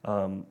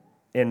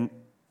 And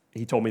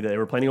he told me that they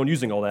were planning on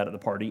using all that at the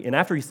party. And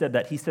after he said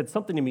that, he said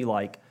something to me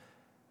like,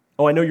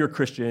 "Oh, I know you're a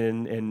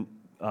Christian, and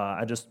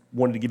I just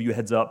wanted to give you a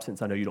heads up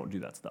since I know you don't do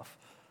that stuff."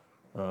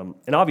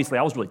 And obviously,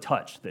 I was really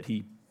touched that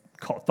he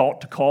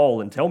thought to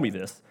call and tell me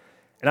this.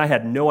 And I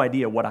had no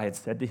idea what I had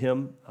said to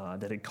him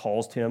that had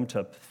caused him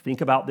to think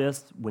about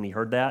this when he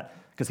heard that,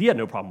 because he had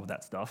no problem with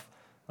that stuff,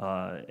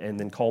 and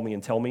then call me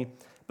and tell me.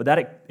 But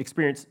that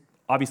experience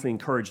obviously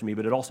encouraged me,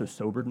 but it also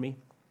sobered me,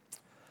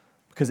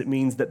 because it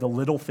means that the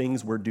little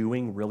things we're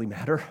doing really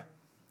matter.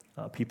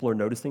 People are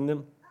noticing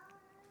them.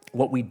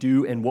 What we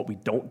do and what we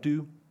don't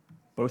do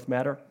both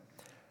matter.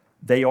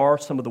 They are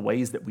some of the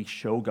ways that we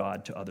show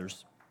God to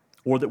others,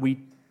 or that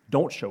we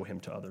don't show him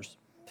to others.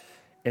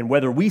 And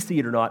whether we see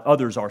it or not,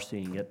 others are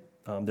seeing it.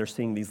 They're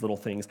seeing these little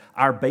things.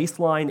 Our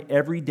baseline,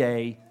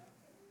 everyday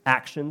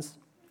actions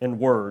and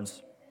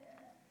words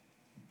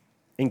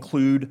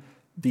include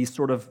these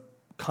sort of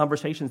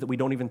conversations that we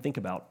don't even think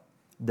about,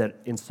 that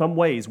in some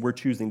ways we're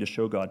choosing to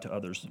show God to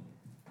others.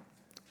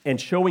 And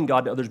showing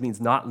God to others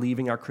means not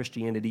leaving our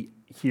Christianity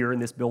here in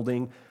this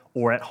building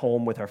or at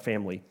home with our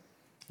family,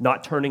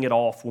 not turning it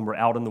off when we're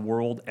out in the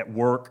world, at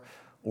work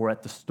or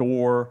at the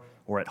store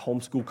or at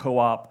homeschool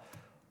co-op.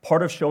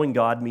 Part of showing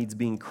God means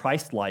being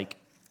Christ-like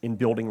in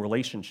building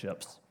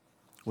relationships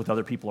with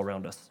other people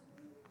around us.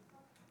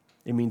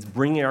 It means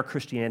bringing our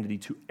Christianity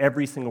to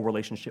every single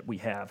relationship we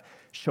have,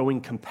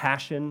 showing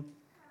compassion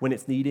when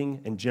it's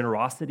needing and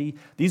generosity.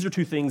 These are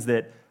two things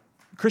that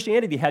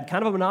Christianity had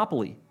kind of a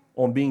monopoly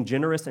on, being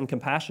generous and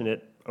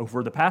compassionate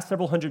over the past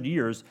several hundred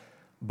years,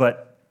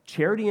 but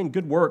charity and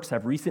good works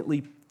have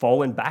recently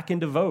fallen back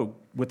into vogue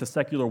with the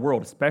secular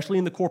world, especially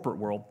in the corporate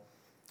world.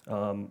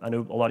 I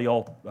know a lot of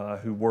y'all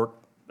who work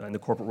in the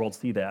corporate world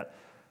see that.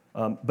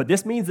 But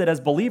this means that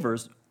as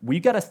believers,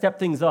 we've got to step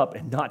things up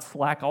and not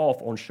slack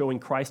off on showing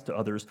Christ to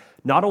others,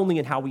 not only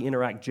in how we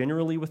interact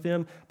generally with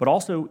them, but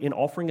also in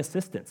offering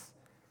assistance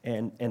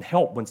and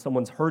help when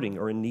someone's hurting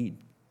or in need.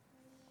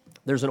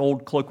 There's an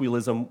old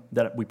colloquialism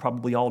that we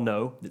probably all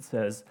know that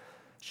says,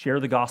 "Share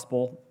the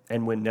gospel,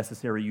 and when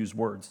necessary, use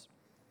words."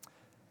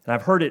 And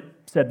I've heard it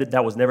said that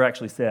that was never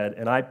actually said,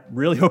 and I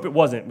really hope it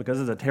wasn't, because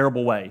it's a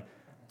terrible way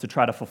to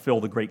try to fulfill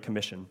the Great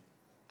Commission,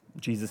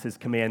 Jesus'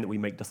 command that we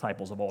make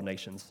disciples of all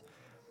nations.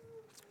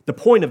 The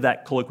point of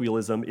that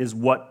colloquialism is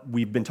what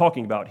we've been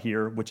talking about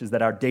here, which is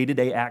that our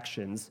day-to-day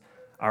actions,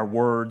 our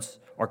words,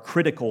 are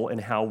critical in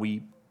how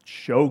we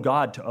show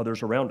God to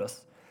others around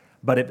us.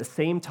 But at the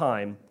same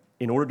time,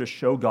 in order to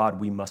show God,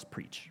 we must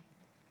preach.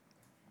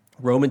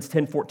 Romans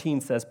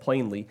 10:14 says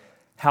plainly,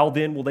 "How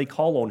then will they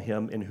call on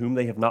him in whom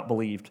they have not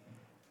believed?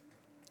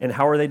 And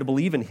how are they to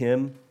believe in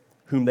him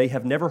whom they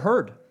have never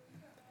heard?"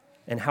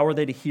 And how are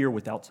they to hear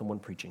without someone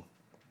preaching?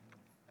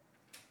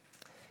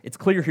 It's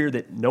clear here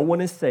that no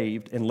one is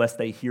saved unless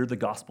they hear the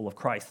gospel of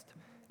Christ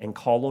and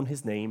call on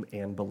his name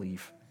and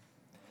believe.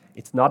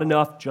 It's not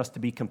enough just to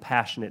be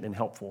compassionate and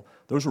helpful.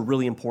 Those are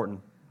really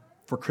important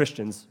for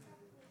Christians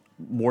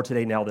more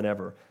today now than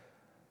ever.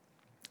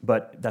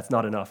 But that's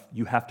not enough.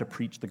 You have to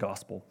preach the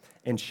gospel.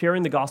 And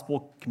sharing the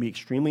gospel can be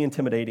extremely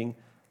intimidating.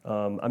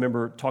 I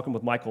remember talking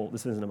with Michael.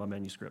 This isn't in my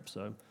manuscript,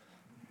 so.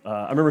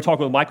 I remember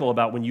talking with Michael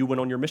about when you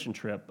went on your mission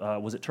trip.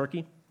 Was it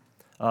Turkey?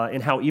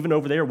 And how even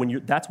over there,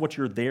 when that's what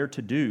you're there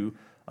to do,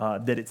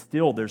 that it's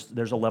still,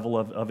 there's a level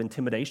of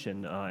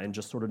intimidation and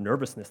just sort of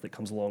nervousness that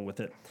comes along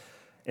with it.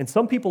 And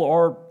some people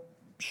are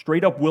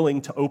straight up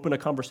willing to open a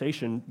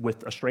conversation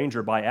with a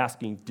stranger by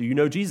asking, do you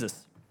know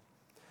Jesus?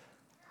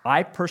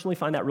 I personally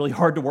find that really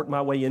hard to work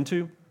my way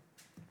into.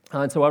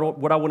 And so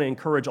what I want to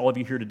encourage all of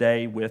you here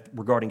today with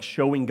regarding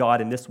showing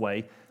God in this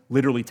way,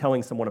 literally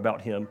telling someone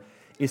about him,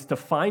 is to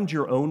find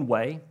your own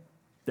way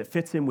that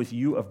fits in with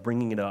you of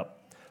bringing it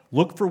up.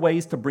 Look for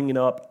ways to bring it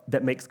up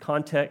that makes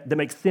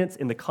sense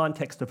in the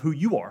context of who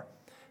you are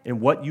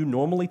and what you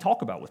normally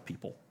talk about with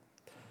people.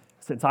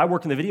 Since I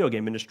work in the video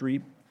game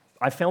industry,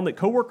 I found that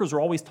coworkers are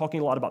always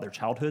talking a lot about their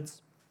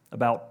childhoods,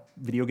 about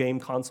video game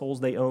consoles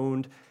they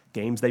owned,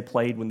 games they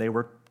played when they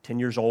were 10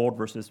 years old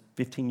versus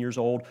 15 years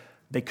old.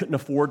 They couldn't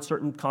afford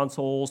certain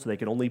consoles, so they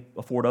could only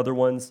afford other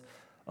ones.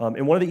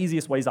 And one of the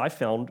easiest ways I've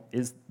found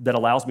that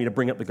allows me to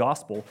bring up the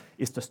gospel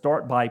is to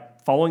start by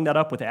following that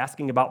up with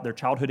asking about their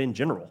childhood in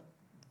general,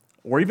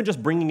 or even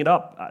just bringing it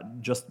up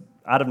just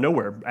out of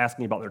nowhere,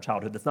 asking about their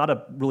childhood. That's not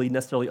a really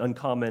necessarily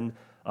uncommon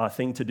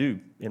thing to do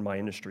in my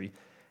industry.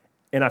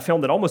 And I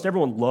found that almost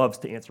everyone loves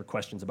to answer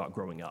questions about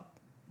growing up,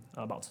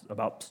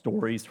 about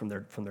stories from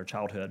their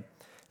childhood.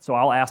 So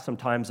I'll ask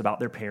sometimes about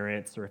their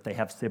parents or if they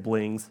have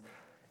siblings.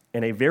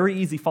 And a very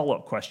easy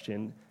follow-up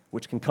question,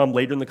 which can come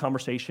later in the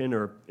conversation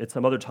or at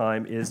some other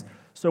time, is,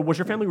 so was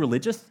your family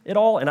religious at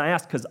all? And I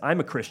ask because I'm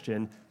a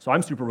Christian, so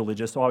I'm super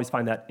religious, so I always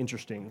find that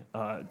interesting,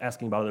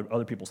 asking about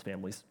other people's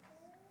families.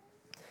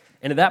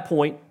 And at that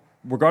point,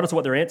 regardless of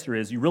what their answer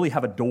is, you really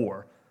have a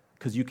door,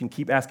 because you can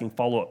keep asking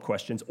follow-up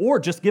questions or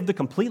just give the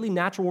completely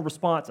natural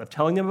response of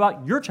telling them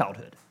about your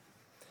childhood.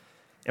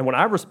 And when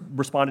I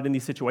responded in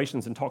these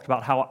situations and talked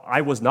about how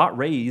I was not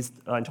raised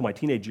until my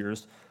teenage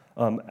years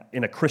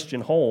in a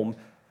Christian home,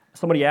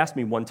 somebody asked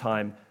me one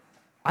time,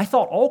 I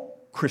thought all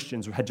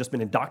Christians had just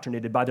been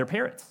indoctrinated by their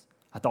parents.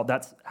 I thought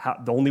that's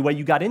the only way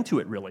you got into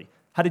it, really.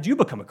 How did you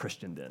become a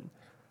Christian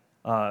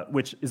then?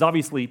 Which is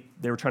obviously,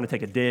 they were trying to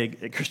take a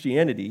dig at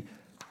Christianity,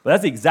 but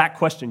that's the exact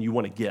question you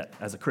want to get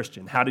as a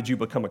Christian. How did you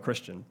become a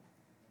Christian?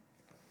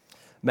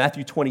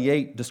 Matthew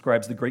 28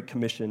 describes the Great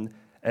Commission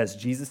as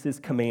Jesus'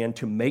 command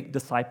to make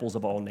disciples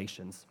of all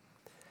nations.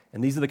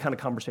 And these are the kind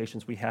of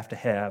conversations we have to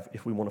have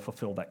if we want to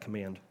fulfill that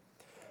command.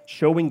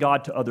 Showing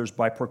God to others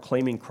by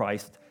proclaiming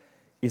Christ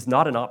is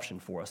not an option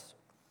for us.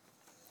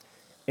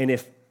 And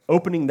if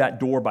opening that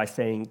door by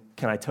saying,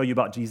 can I tell you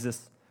about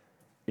Jesus,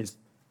 is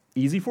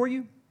easy for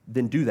you,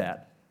 then do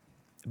that.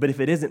 But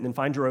if it isn't, then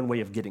find your own way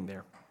of getting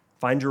there.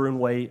 Find your own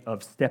way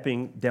of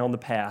stepping down the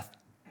path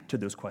to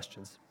those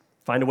questions.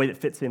 Find a way that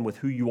fits in with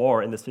who you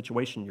are and the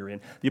situation you're in.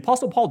 The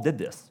Apostle Paul did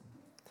this.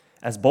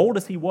 As bold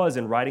as he was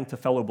in writing to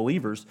fellow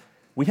believers,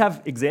 we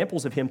have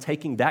examples of him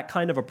taking that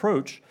kind of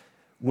approach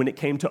when it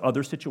came to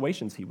other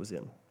situations he was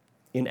in.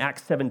 In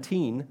Acts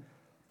 17,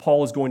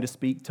 Paul is going to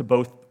speak to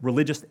both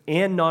religious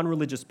and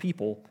non-religious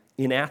people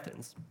in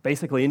Athens,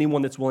 basically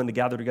anyone that's willing to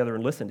gather together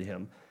and listen to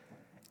him.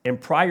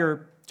 And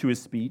prior to his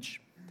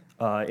speech,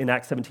 in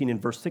Acts 17 in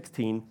verse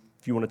 16,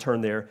 if you want to turn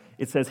there,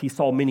 it says he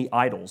saw many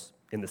idols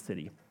in the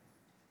city.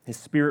 His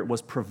spirit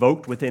was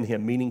provoked within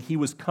him, meaning he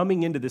was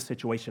coming into this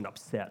situation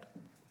upset.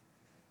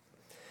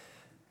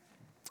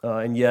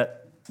 And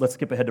yet, let's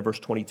skip ahead to verse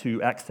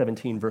 22, Acts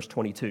 17, verse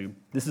 22.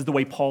 This is the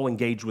way Paul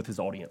engaged with his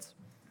audience.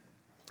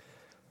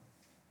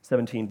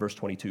 17, verse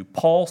 22.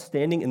 Paul,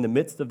 standing in the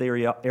midst of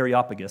the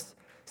Areopagus,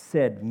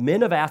 said,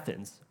 Men of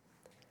Athens,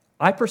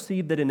 I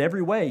perceive that in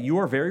every way you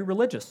are very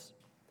religious.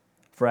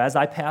 For as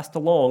I passed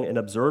along and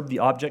observed the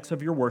objects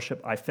of your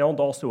worship, I found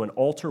also an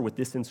altar with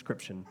this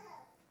inscription,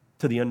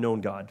 to the unknown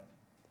God.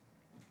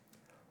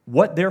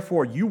 What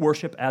therefore you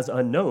worship as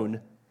unknown,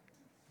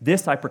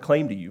 this I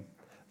proclaim to you.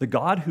 The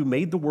God who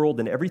made the world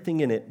and everything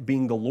in it,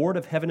 being the Lord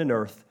of heaven and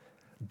earth,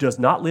 does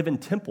not live in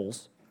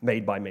temples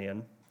made by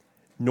man,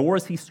 nor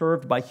is he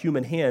served by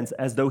human hands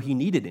as though he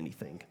needed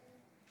anything.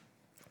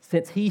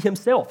 Since he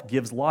himself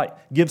gives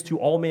to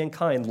all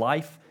mankind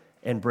life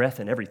and breath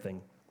and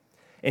everything.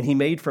 And he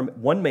made from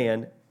one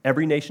man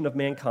every nation of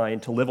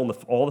mankind to live on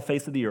all the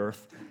face of the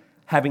earth,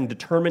 having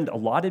determined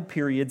allotted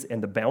periods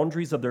and the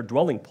boundaries of their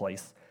dwelling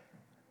place,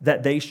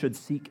 that they should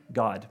seek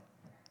God,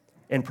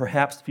 and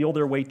perhaps feel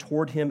their way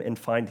toward him and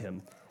find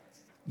him.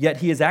 Yet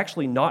he is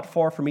actually not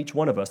far from each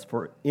one of us,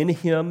 for in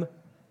him,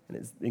 and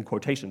it's in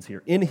quotations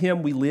here, in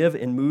him we live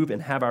and move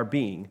and have our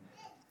being,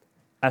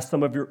 as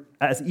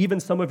even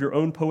some of your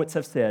own poets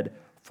have said,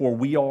 for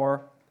we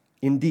are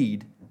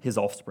indeed his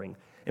offspring.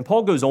 And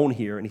Paul goes on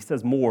here, and he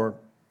says more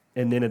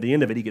And then at the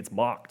end of it, he gets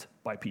mocked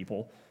by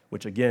people,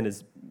 which again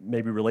is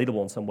maybe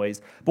relatable in some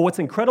ways. But what's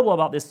incredible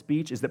about this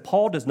speech is that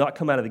Paul does not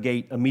come out of the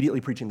gate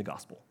immediately preaching the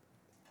gospel,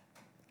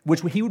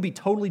 which he would be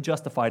totally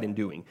justified in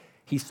doing.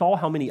 He saw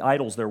how many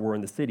idols there were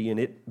in the city, and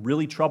it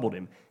really troubled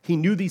him. He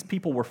knew these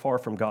people were far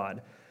from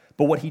God.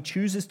 But what he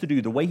chooses to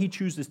do, the way he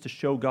chooses to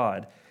show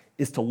God,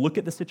 is to look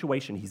at the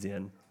situation he's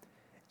in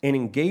and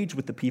engage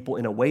with the people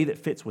in a way that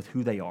fits with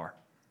who they are.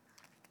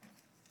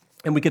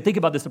 And we could think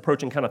about this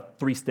approach in kind of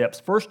 3 steps.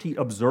 First, he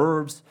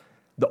observes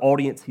the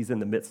audience he's in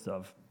the midst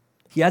of.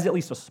 He has at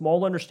least a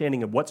small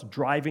understanding of what's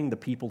driving the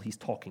people he's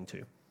talking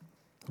to,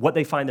 what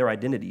they find their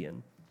identity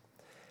in.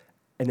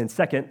 And then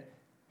second,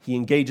 he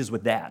engages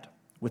with that,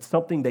 with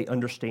something they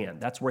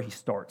understand. That's where he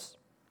starts.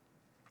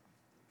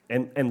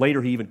 And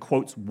later he even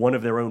quotes one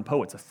of their own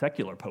poets, a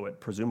secular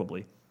poet,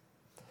 presumably.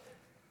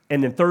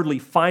 And then thirdly,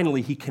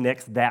 finally, he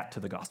connects that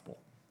to the gospel.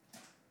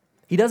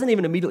 He doesn't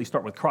even immediately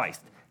start with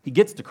Christ. He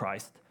gets to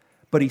Christ,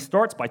 but he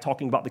starts by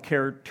talking about the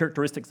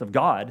characteristics of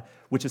God,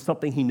 which is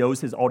something he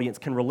knows his audience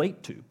can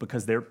relate to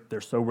because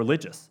they're so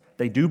religious.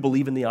 They do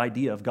believe in the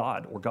idea of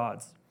God or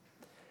gods.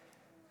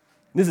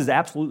 This is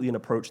absolutely an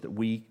approach that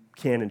we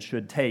can and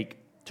should take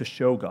to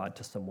show God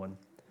to someone.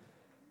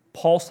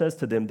 Paul says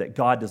to them that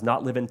God does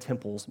not live in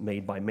temples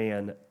made by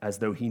man as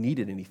though he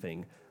needed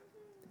anything.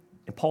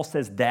 And Paul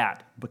says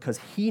that because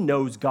he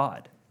knows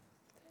God.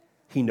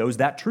 He knows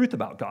that truth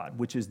about God,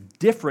 which is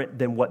different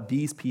than what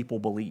these people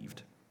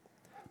believed.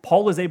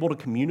 Paul is able to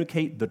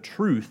communicate the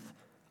truth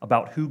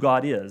about who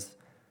God is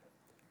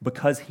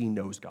because he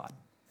knows God.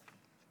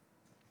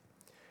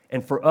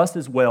 And for us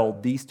as well,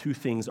 these two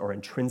things are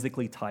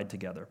intrinsically tied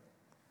together.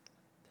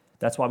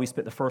 That's why we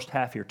spent the first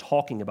half here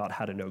talking about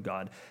how to know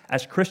God.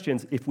 As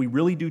Christians, if we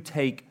really do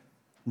take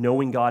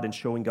knowing God and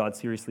showing God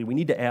seriously, we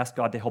need to ask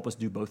God to help us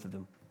do both of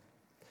them.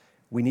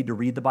 We need to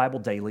read the Bible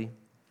daily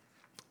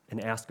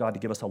and ask God to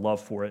give us a love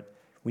for it.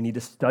 We need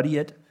to study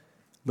it,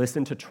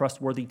 listen to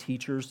trustworthy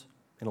teachers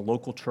in a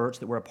local church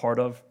that we're a part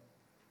of.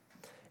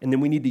 And then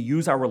we need to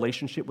use our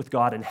relationship with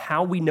God and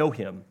how we know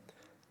him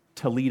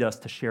to lead us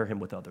to share him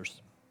with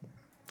others,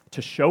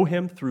 to show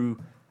him through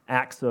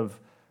acts of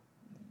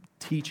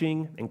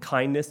teaching and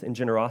kindness and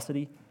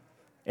generosity,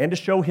 and to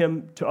show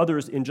him to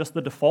others in just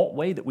the default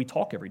way that we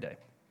talk every day.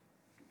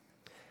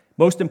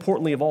 Most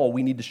importantly of all,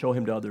 we need to show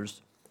him to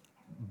others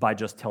by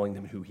just telling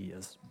them who he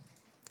is,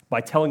 by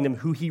telling them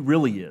who he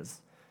really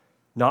is,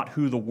 not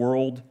who the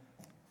world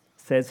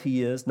says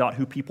he is, not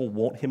who people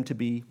want him to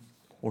be,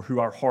 or who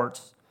our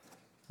hearts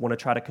want to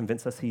try to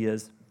convince us he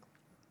is.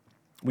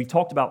 We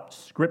talked about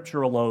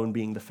Scripture alone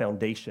being the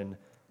foundation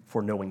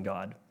for knowing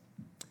God.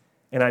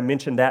 And I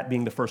mentioned that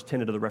being the first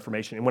tenet of the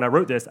Reformation. And when I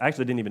wrote this, I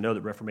actually didn't even know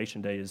that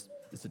Reformation Day is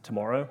it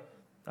tomorrow?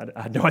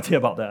 I had no idea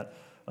about that.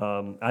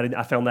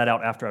 I found that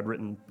out after I'd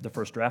written the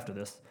first draft of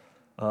this.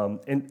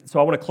 And so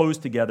I want to close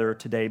together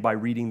today by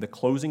reading the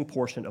closing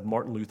portion of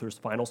Martin Luther's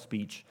final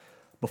speech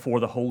before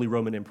the Holy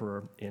Roman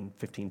Emperor in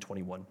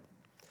 1521.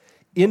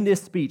 In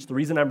this speech, the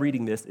reason I'm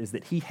reading this is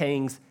that he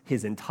hangs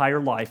his entire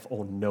life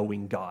on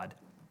knowing God.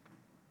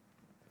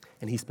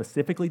 And he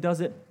specifically does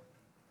it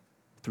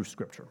through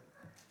Scripture.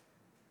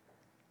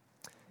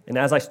 And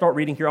as I start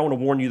reading here, I want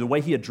to warn you, the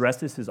way he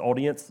addresses his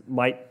audience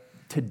might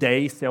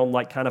today sound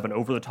like kind of an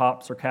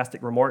over-the-top,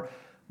 sarcastic remark,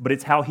 but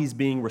it's how he's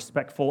being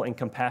respectful and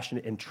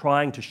compassionate and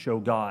trying to show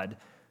God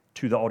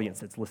to the audience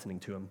that's listening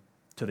to him,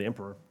 to the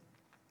emperor.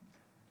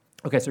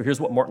 Okay, so here's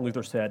what Martin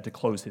Luther said to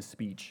close his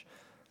speech.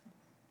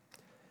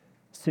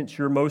 Since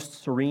your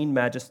most serene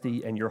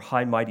majesty and your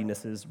high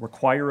mightinesses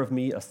require of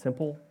me a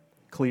simple,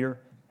 clear,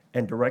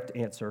 and direct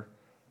answer,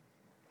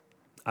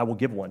 I will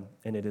give one,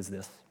 and it is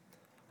this.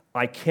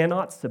 I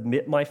cannot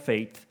submit my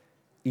faith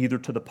either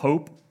to the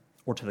Pope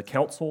or to the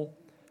Council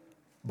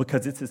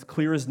because it's as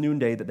clear as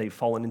noonday that they've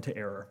fallen into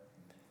error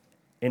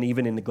and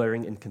even in the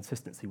glaring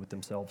inconsistency with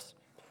themselves.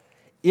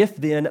 If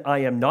then I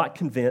am not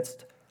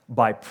convinced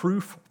by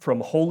proof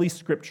from Holy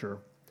Scripture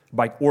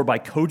or by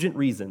cogent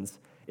reasons,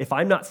 if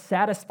I'm not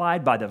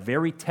satisfied by the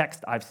very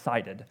text I've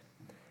cited,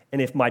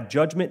 and if my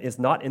judgment is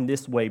not in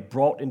this way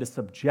brought into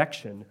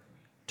subjection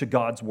to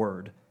God's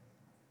word,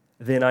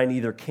 then I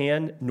neither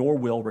can nor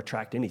will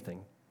retract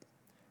anything.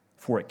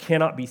 For it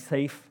cannot be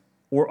safe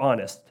or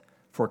honest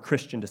for a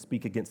Christian to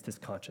speak against his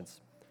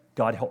conscience.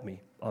 God help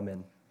me.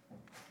 Amen.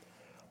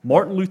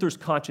 Martin Luther's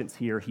conscience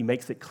here, he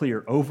makes it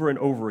clear over and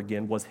over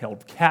again, was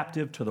held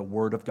captive to the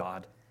word of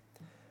God.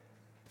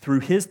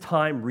 Through his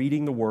time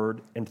reading the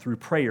word and through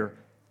prayer,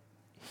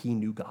 he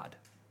knew God.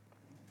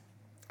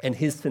 And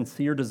his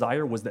sincere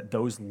desire was that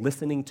those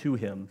listening to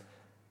him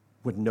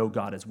would know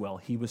God as well.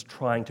 He was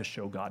trying to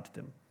show God to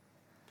them.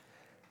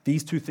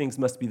 These two things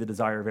must be the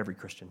desire of every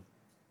Christian.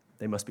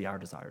 They must be our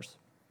desires.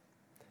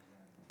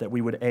 That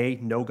we would, A,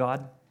 know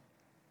God,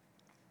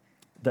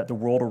 that the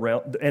world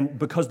around, and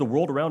because the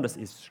world around us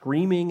is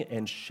screaming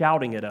and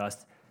shouting at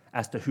us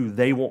as to who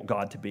they want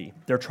God to be.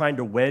 They're trying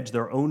to wedge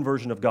their own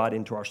version of God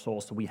into our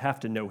soul, so we have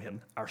to know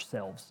him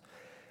ourselves.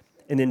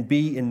 And then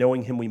B, in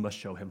knowing him, we must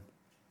show him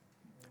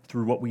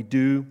through what we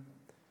do,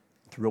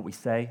 through what we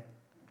say,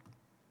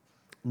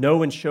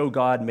 Know and show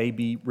God may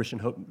be Risen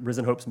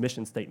Hope's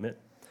mission statement,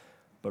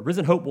 but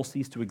Risen Hope will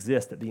cease to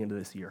exist at the end of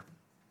this year,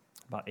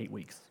 about 8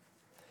 weeks.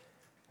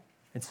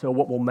 And so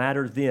what will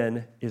matter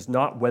then is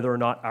not whether or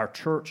not our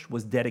church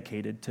was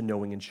dedicated to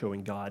knowing and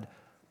showing God,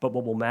 but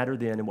what will matter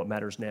then and what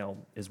matters now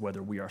is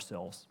whether we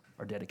ourselves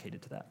are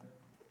dedicated to that.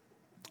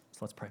 So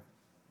let's pray.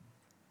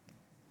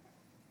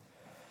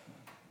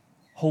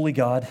 Holy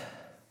God,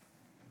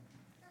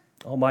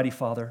 Almighty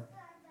Father,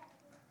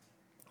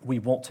 we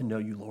want to know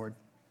you, Lord.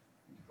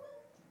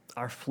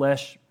 Our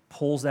flesh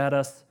pulls at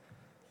us.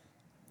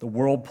 The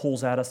world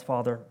pulls at us,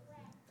 Father.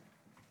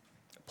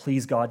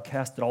 Please, God,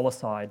 cast it all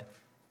aside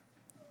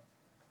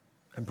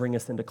and bring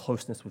us into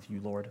closeness with you,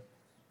 Lord.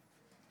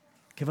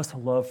 Give us a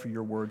love for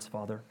your words,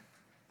 Father.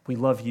 We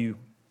love you.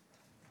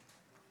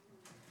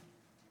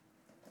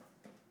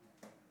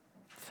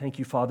 Thank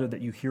you, Father, that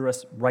you hear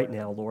us right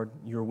now, Lord.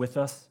 You're with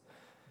us.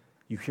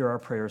 You hear our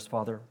prayers,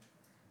 Father.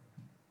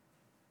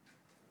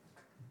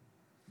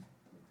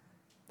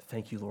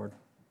 Thank you, Lord.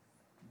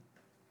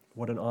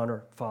 What an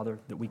honor, Father,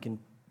 that we can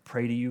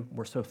pray to you.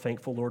 We're so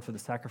thankful, Lord, for the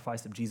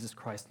sacrifice of Jesus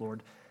Christ,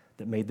 Lord,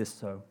 that made this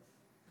so.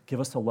 Give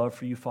us a love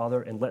for you,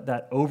 Father, and let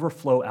that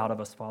overflow out of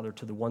us, Father,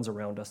 to the ones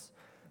around us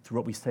through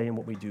what we say and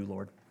what we do,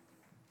 Lord.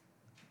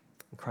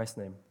 In Christ's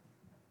name,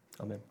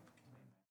 amen.